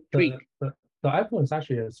to tweak? The iPhone is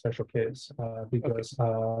actually a special case because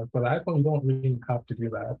for the iPhone, you don't really have to do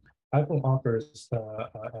that. iPhone offers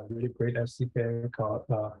a really great SDK called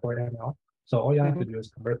 4ML. So all you have to do is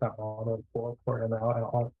convert that model for 4ML, and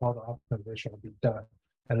all the optimization will be done.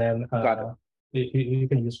 And then you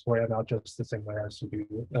can use 4ML just the same way as you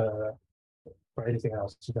do for anything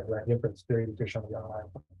else. You can run inference very efficiently on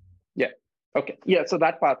iPhone. Yeah. Okay. Yeah. So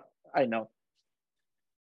that part I know.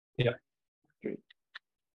 Yeah. Great.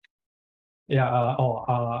 Yeah.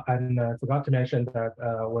 And I forgot to mention that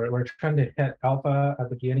we're trying to hit alpha at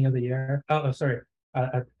the beginning of the year. Oh, sorry,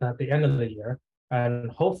 at the end of the year.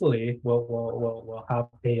 And hopefully we'll have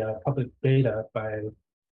a public beta by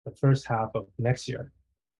the first half of next year.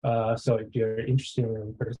 So if you're interested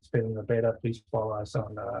in participating in the beta, please follow us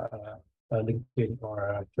on LinkedIn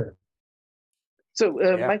or Twitter. So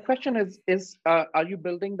my question is are you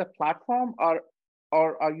building the platform, or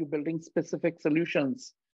are you building specific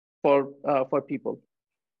solutions for people?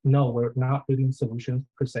 No, we're not building solutions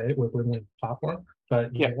per se. We're building a platform.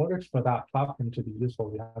 But in order for that platform to be useful,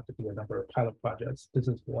 we have to do a number of pilot projects. This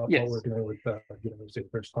is what we're doing with the University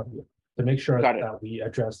of British Columbia to make sure that we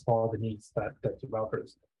address all the needs that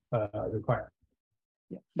developers require.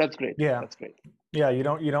 Yeah, that's great. Yeah, that's great. Yeah, you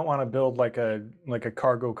don't want to build like a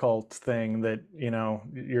cargo cult thing that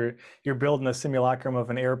you're building a simulacrum of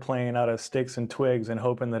an airplane out of sticks and twigs and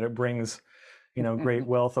hoping that it brings great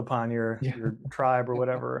wealth upon your tribe or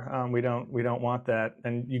whatever. We don't want that,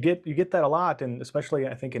 and you get that a lot, and especially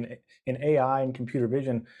I think in AI and computer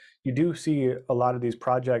vision, you do see a lot of these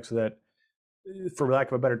projects that, for lack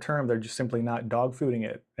of a better term, they're just simply not dog fooding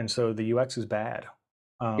it, and so the UX is bad.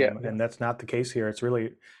 And that's not the case here. It's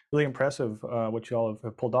really impressive what you all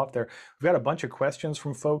have pulled off there. We've got a bunch of questions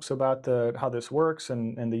from folks about how this works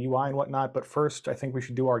and the UI and whatnot. But first, I think we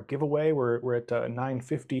should do our giveaway. We're at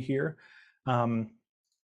 9:50 here.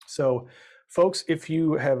 So folks, if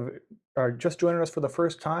you are just joining us for the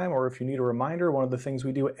first time, or if you need a reminder, one of the things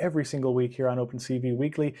we do every single week here on OpenCV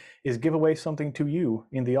Weekly is give away something to you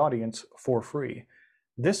in the audience for free.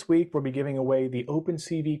 This week, we'll be giving away the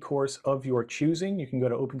OpenCV course of your choosing. You can go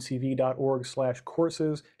to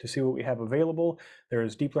opencv.org/courses to see what we have available.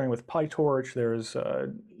 There's deep learning with PyTorch.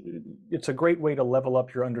 It's a great way to level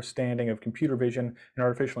up your understanding of computer vision and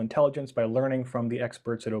artificial intelligence by learning from the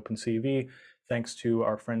experts at OpenCV, thanks to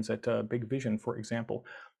our friends at Big Vision, for example.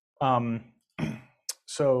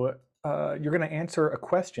 So you're going to answer a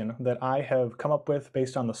question that I have come up with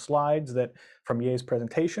based on the slides from Ye's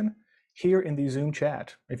presentation here in the Zoom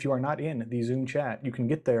chat. If you are not in the Zoom chat, you can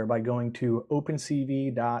get there by going to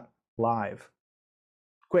opencv.live.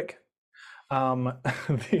 Quick.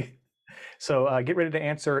 So get ready to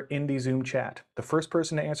answer in the Zoom chat. The first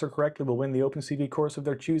person to answer correctly will win the OpenCV course of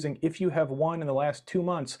their choosing. If you have won in the last 2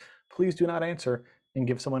 months, please do not answer and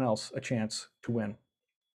give someone else a chance to win.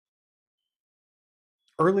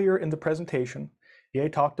 Earlier in the presentation, Ye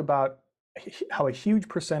talked about how a huge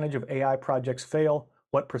percentage of AI projects fail.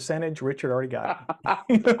 What percentage? Richard already got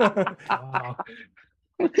it. Wow.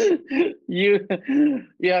 You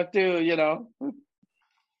have to,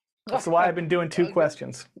 That's why I've been doing 2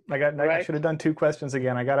 questions. I Right. should have done 2 questions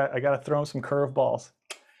again. I gotta throw him some curveballs.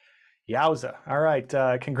 Yowza. All right.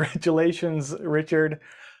 Congratulations, Richard.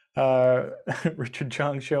 Richard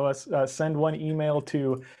Chung, show us. Send one email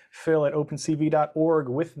to phil@opencv.org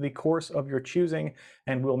with the course of your choosing,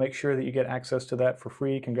 and we'll make sure that you get access to that for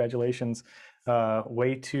free. Congratulations.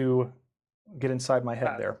 Way to get inside my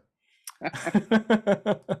head there.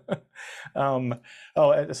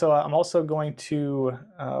 So I'm also going to,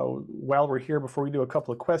 while we're here, before we do a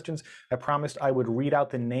couple of questions, I promised I would read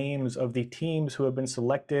out the names of the teams who have been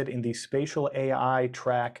selected in the Spatial AI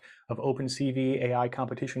track of OpenCV AI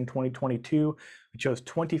Competition 2022. We chose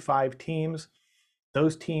 25 teams.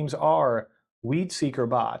 Those teams are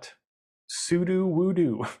WeedSeekerBot, Sudo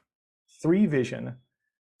Voodoo, 3Vision,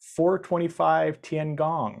 425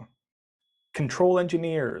 Tiangong, Control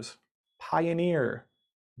Engineers, Pioneer,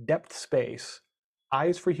 Depth Space,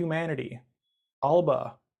 Eyes for Humanity,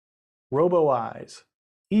 Alba, RoboEyes,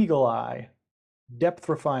 Eagle Eye, Depth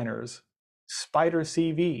Refiners, Spider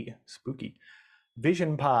CV, spooky,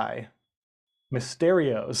 Vision Pi,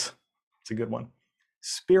 Mysterios, it's a good one,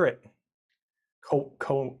 Spirit,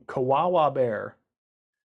 Kawawa Bear,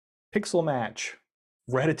 Pixel Match,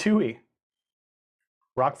 Ratatouille,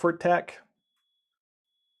 Rockford Tech,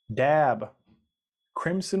 Dab,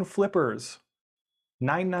 Crimson Flippers,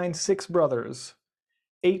 996 Brothers,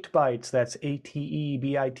 8bytes, that's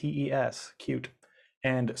ATEBITES, cute,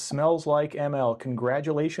 and Smells Like ML.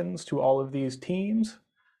 Congratulations to all of these teams.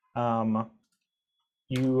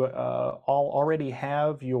 You all already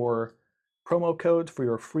have your promo codes for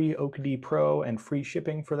your free OAKD Pro and free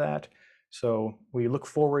shipping for that. So we look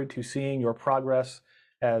forward to seeing your progress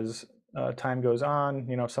as time goes on.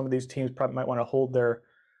 Some of these teams probably might want to hold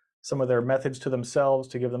some of their methods to themselves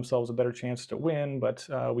to give themselves a better chance to win, but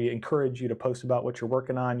we encourage you to post about what you're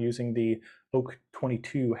working on using the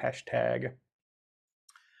OAK22 hashtag.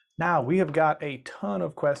 Now, we have got a ton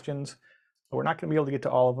of questions. We're not going to be able to get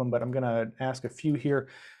to all of them, but I'm going to ask a few here.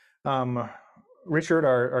 Richard,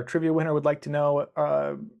 our trivia winner, would like to know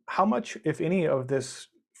how much, if any, of this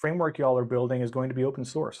framework y'all are building is going to be open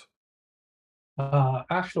source?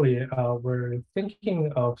 Actually, we're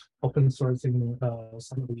thinking of open sourcing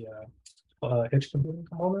some of the edge computing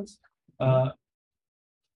components.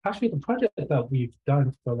 Actually, the project that we've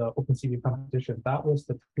done for the OpenCV competition, that was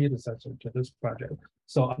the predecessor to this project.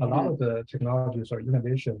 So a lot of the technologies or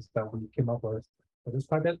innovations that we came up with for this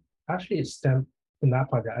project actually stem from that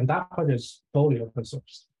project, and that project is fully open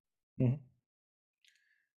source.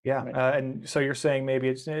 Yeah, and so you're saying maybe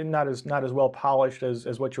it's not as well polished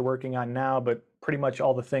as what you're working on now, but pretty much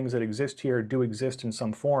all the things that exist here do exist in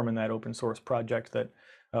some form in that open source project that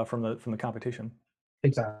from the competition.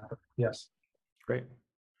 Exactly. Yes. Great.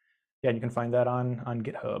 Yeah, and you can find that on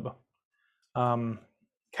GitHub.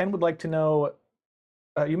 Ken would like to know.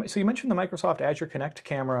 So you mentioned the Microsoft Azure Connect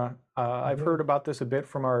camera. I've heard about this a bit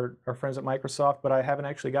from our friends at Microsoft, but I haven't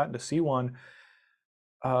actually gotten to see one.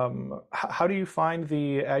 How do you find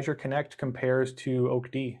the Azure Connect compares to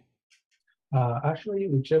OAKD? Actually,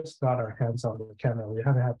 we just got our hands on the camera. We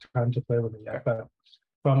haven't had time to play with it yet, but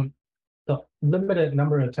from the limited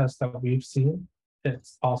number of tests that we've seen,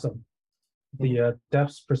 it's awesome. The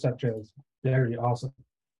depth perception is very awesome.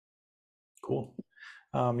 Cool.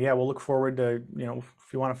 Yeah, we'll look forward to,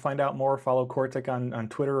 if you want to find out more, follow Cortec on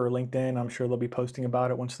Twitter or LinkedIn. I'm sure they'll be posting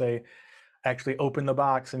about it once they actually open the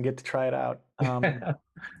box and get to try it out.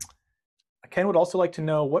 Ken would also like to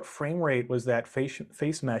know, what frame rate was that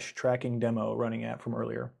face mesh tracking demo running at from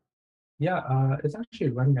earlier? Yeah, it's actually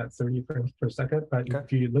running at 30 frames per second. But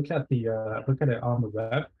if you look at it on the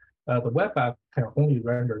web, The web app can only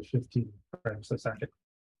render 15 frames a second.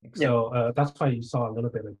 So that's why you saw a little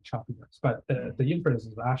bit of choppiness, but the inference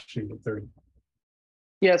is actually 30.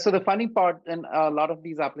 Yeah, so the funny part in a lot of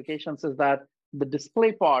these applications is that the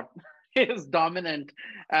display part is dominant,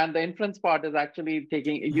 and the inference part is actually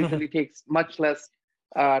usually takes much less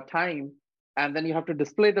time, and then you have to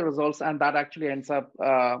display the results, and that actually ends up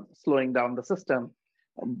slowing down the system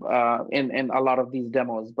in a lot of these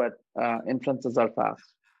demos, but inferences are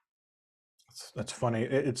fast. That's funny.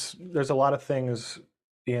 There's a lot of things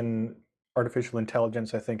in artificial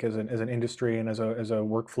intelligence, I think, as an industry and as a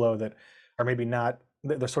workflow that are maybe not,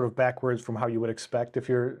 they're sort of backwards from how you would expect if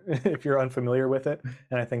you're if you're unfamiliar with it,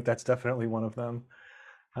 and I think that's definitely one of them.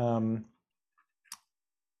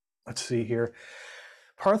 Let's see here.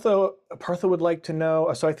 Partho would like to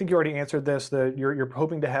know, so I think you already answered this, that you're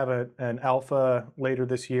hoping to have an alpha later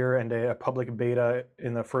this year and a public beta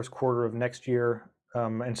in the first quarter of next year.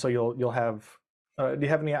 And so you'll have, do you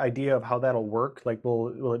have any idea of how that'll work? Like,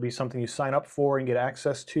 will it be something you sign up for and get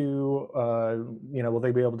access to? You know, will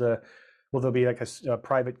they be able to, will there be like a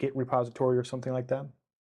private Git repository or something like that?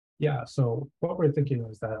 Yeah, so what we're thinking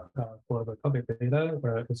is that for the public beta,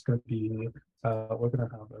 it's going to be, we're going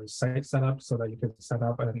to have a site set up so that you can set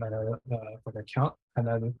up an account. And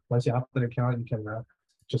then once you have the account, you can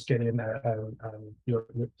just get in and there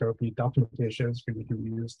will be documentations for you to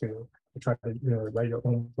use to try to write your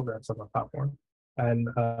own programs on the platform. And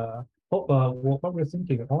what we're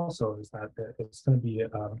thinking also is that it's going to be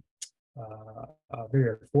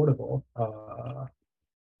very affordable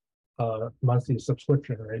monthly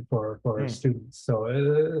subscription rate for students. So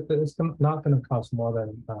it's not going to cost more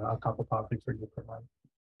than a cup of coffee for you per month.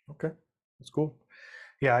 Okay, that's cool.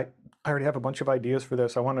 Yeah, I already have a bunch of ideas for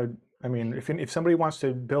this. I mean, if somebody wants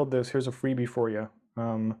to build this, here's a freebie for you.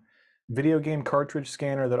 Video game cartridge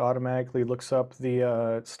scanner that automatically looks up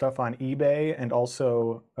the stuff on eBay and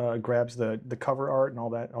also grabs the cover art and all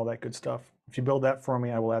that good stuff. If you build that for me,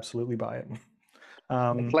 I will absolutely buy it.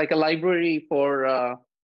 It's like a library for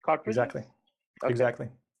cartridges? Exactly. Okay. Exactly.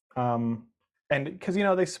 And because,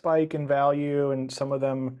 they spike in value, and some of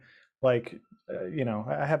them, like,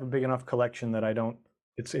 I have a big enough collection that I don't,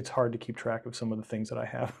 it's hard to keep track of some of the things that I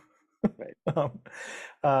have. Right.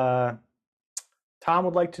 Tom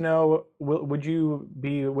would like to know, would you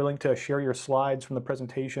be willing to share your slides from the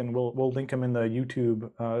presentation? We'll link them in the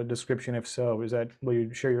YouTube description if so. Will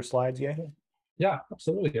you share your slides, Ye? Yeah,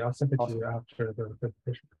 absolutely. I'll send it to you after the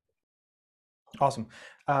presentation. Awesome.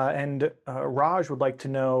 And Raj would like to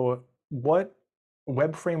know, what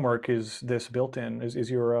web framework is this built in?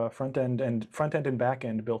 Is your front end and back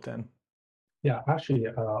end built in? Yeah, actually,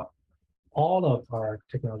 all of our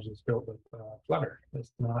technology is built with Flutter.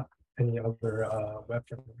 It's not any other web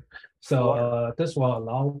framework. So this will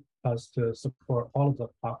allow us to support all of the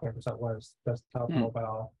platforms at once: desktop,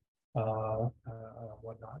 mobile,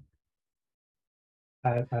 whatnot.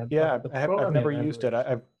 Yeah, I've never used it.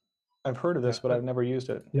 I've heard of this, but I've never used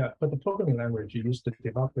it. Yeah, but the programming language you use to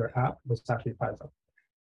develop your app was actually Python.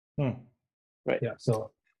 Right. Yeah. So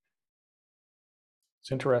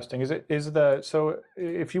it's interesting. So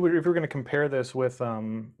if you were going to compare this with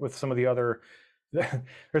some of the other,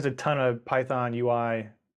 there's a ton of Python UI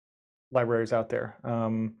libraries out there,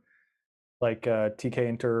 like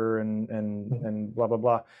tkinter and blah blah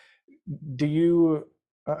blah. Do you?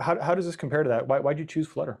 How does this compare to that? Why'd you choose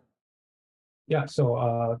Flutter? Yeah.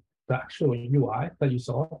 So the actual UI that you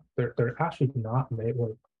saw, they're actually not made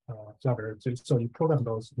with Flutter. So you program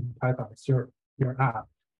those in Python. It's your app.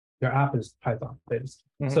 Your app is Python based.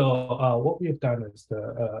 So what we've done is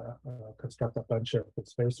to construct a bunch of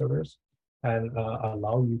display servers and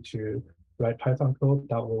allow you to write Python code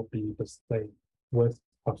that will be displayed with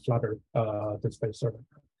a Flutter display server.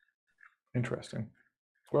 Interesting.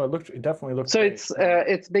 Well, it definitely looks. So great.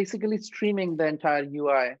 It's basically streaming the entire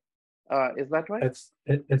UI. Is that right?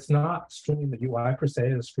 It's not streaming the UI per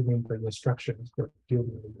se. It's streaming the instructions for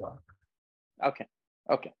building the UI. Okay.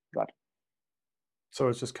 Got it. So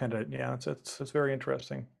it's just kind of, it's very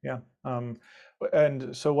interesting. Yeah.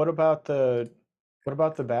 And so what about the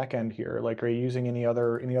back end here? Like, are you using any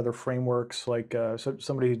other frameworks? Like, so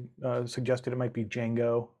somebody suggested it might be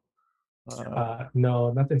Django.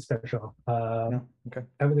 No, nothing special. No? Okay.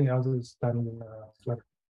 Everything else is done in Flutter.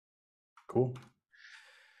 Cool.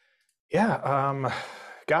 Yeah.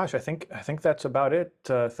 Gosh, I think that's about it.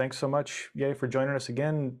 Thanks so much, Ye, for joining us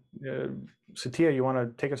again. Satya, you want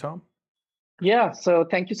to take us home? Yeah. So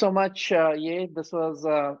thank you so much, Ye. This was,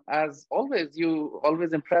 as always, you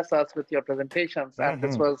always impress us with your presentations, and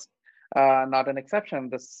this was not an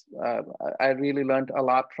exception. I really learned a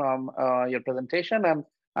lot from your presentation, and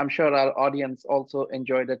I'm sure our audience also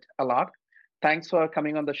enjoyed it a lot. Thanks for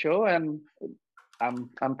coming on the show, and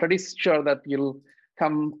I'm pretty sure that you'll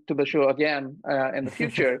come to the show again in the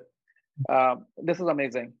future. This is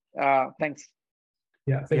amazing. Thanks.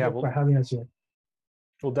 Yeah, thank you for having us here.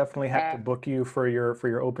 We'll definitely have to book you for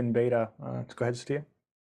your open beta. Go ahead, Steve.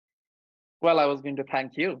 Well, I was going to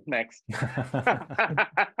thank you next.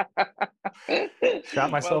 Shot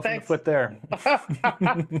myself in the foot there.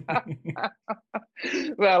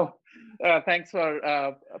 Well, thanks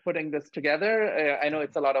for putting this together. I know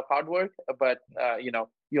it's a lot of hard work, but you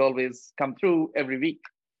always come through every week.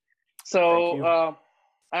 So,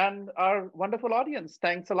 and our wonderful audience,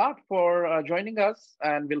 thanks a lot for joining us,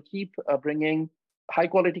 and we'll keep bringing high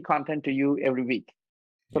quality content to you every week.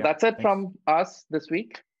 So that's it from us this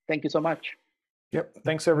week. Thank you so much. Yep.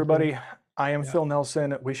 Thanks, everybody. I am Phil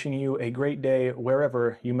Nelson, wishing you a great day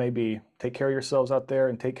wherever you may be. Take care of yourselves out there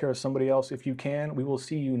and take care of somebody else if you can. We will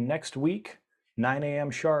see you next week, 9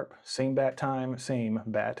 a.m. sharp, same bat time, same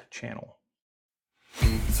bat channel.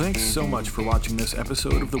 Thanks so much for watching this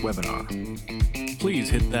episode of the webinar. Please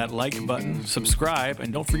hit that like button, subscribe,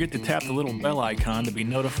 and don't forget to tap the little bell icon to be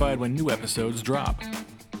notified when new episodes drop.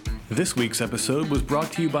 This week's episode was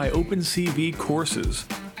brought to you by OpenCV Courses.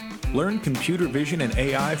 Learn computer vision and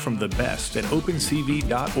AI from the best at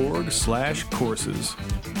opencv.org/courses.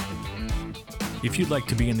 If you'd like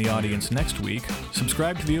to be in the audience next week,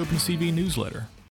 subscribe to the OpenCV newsletter.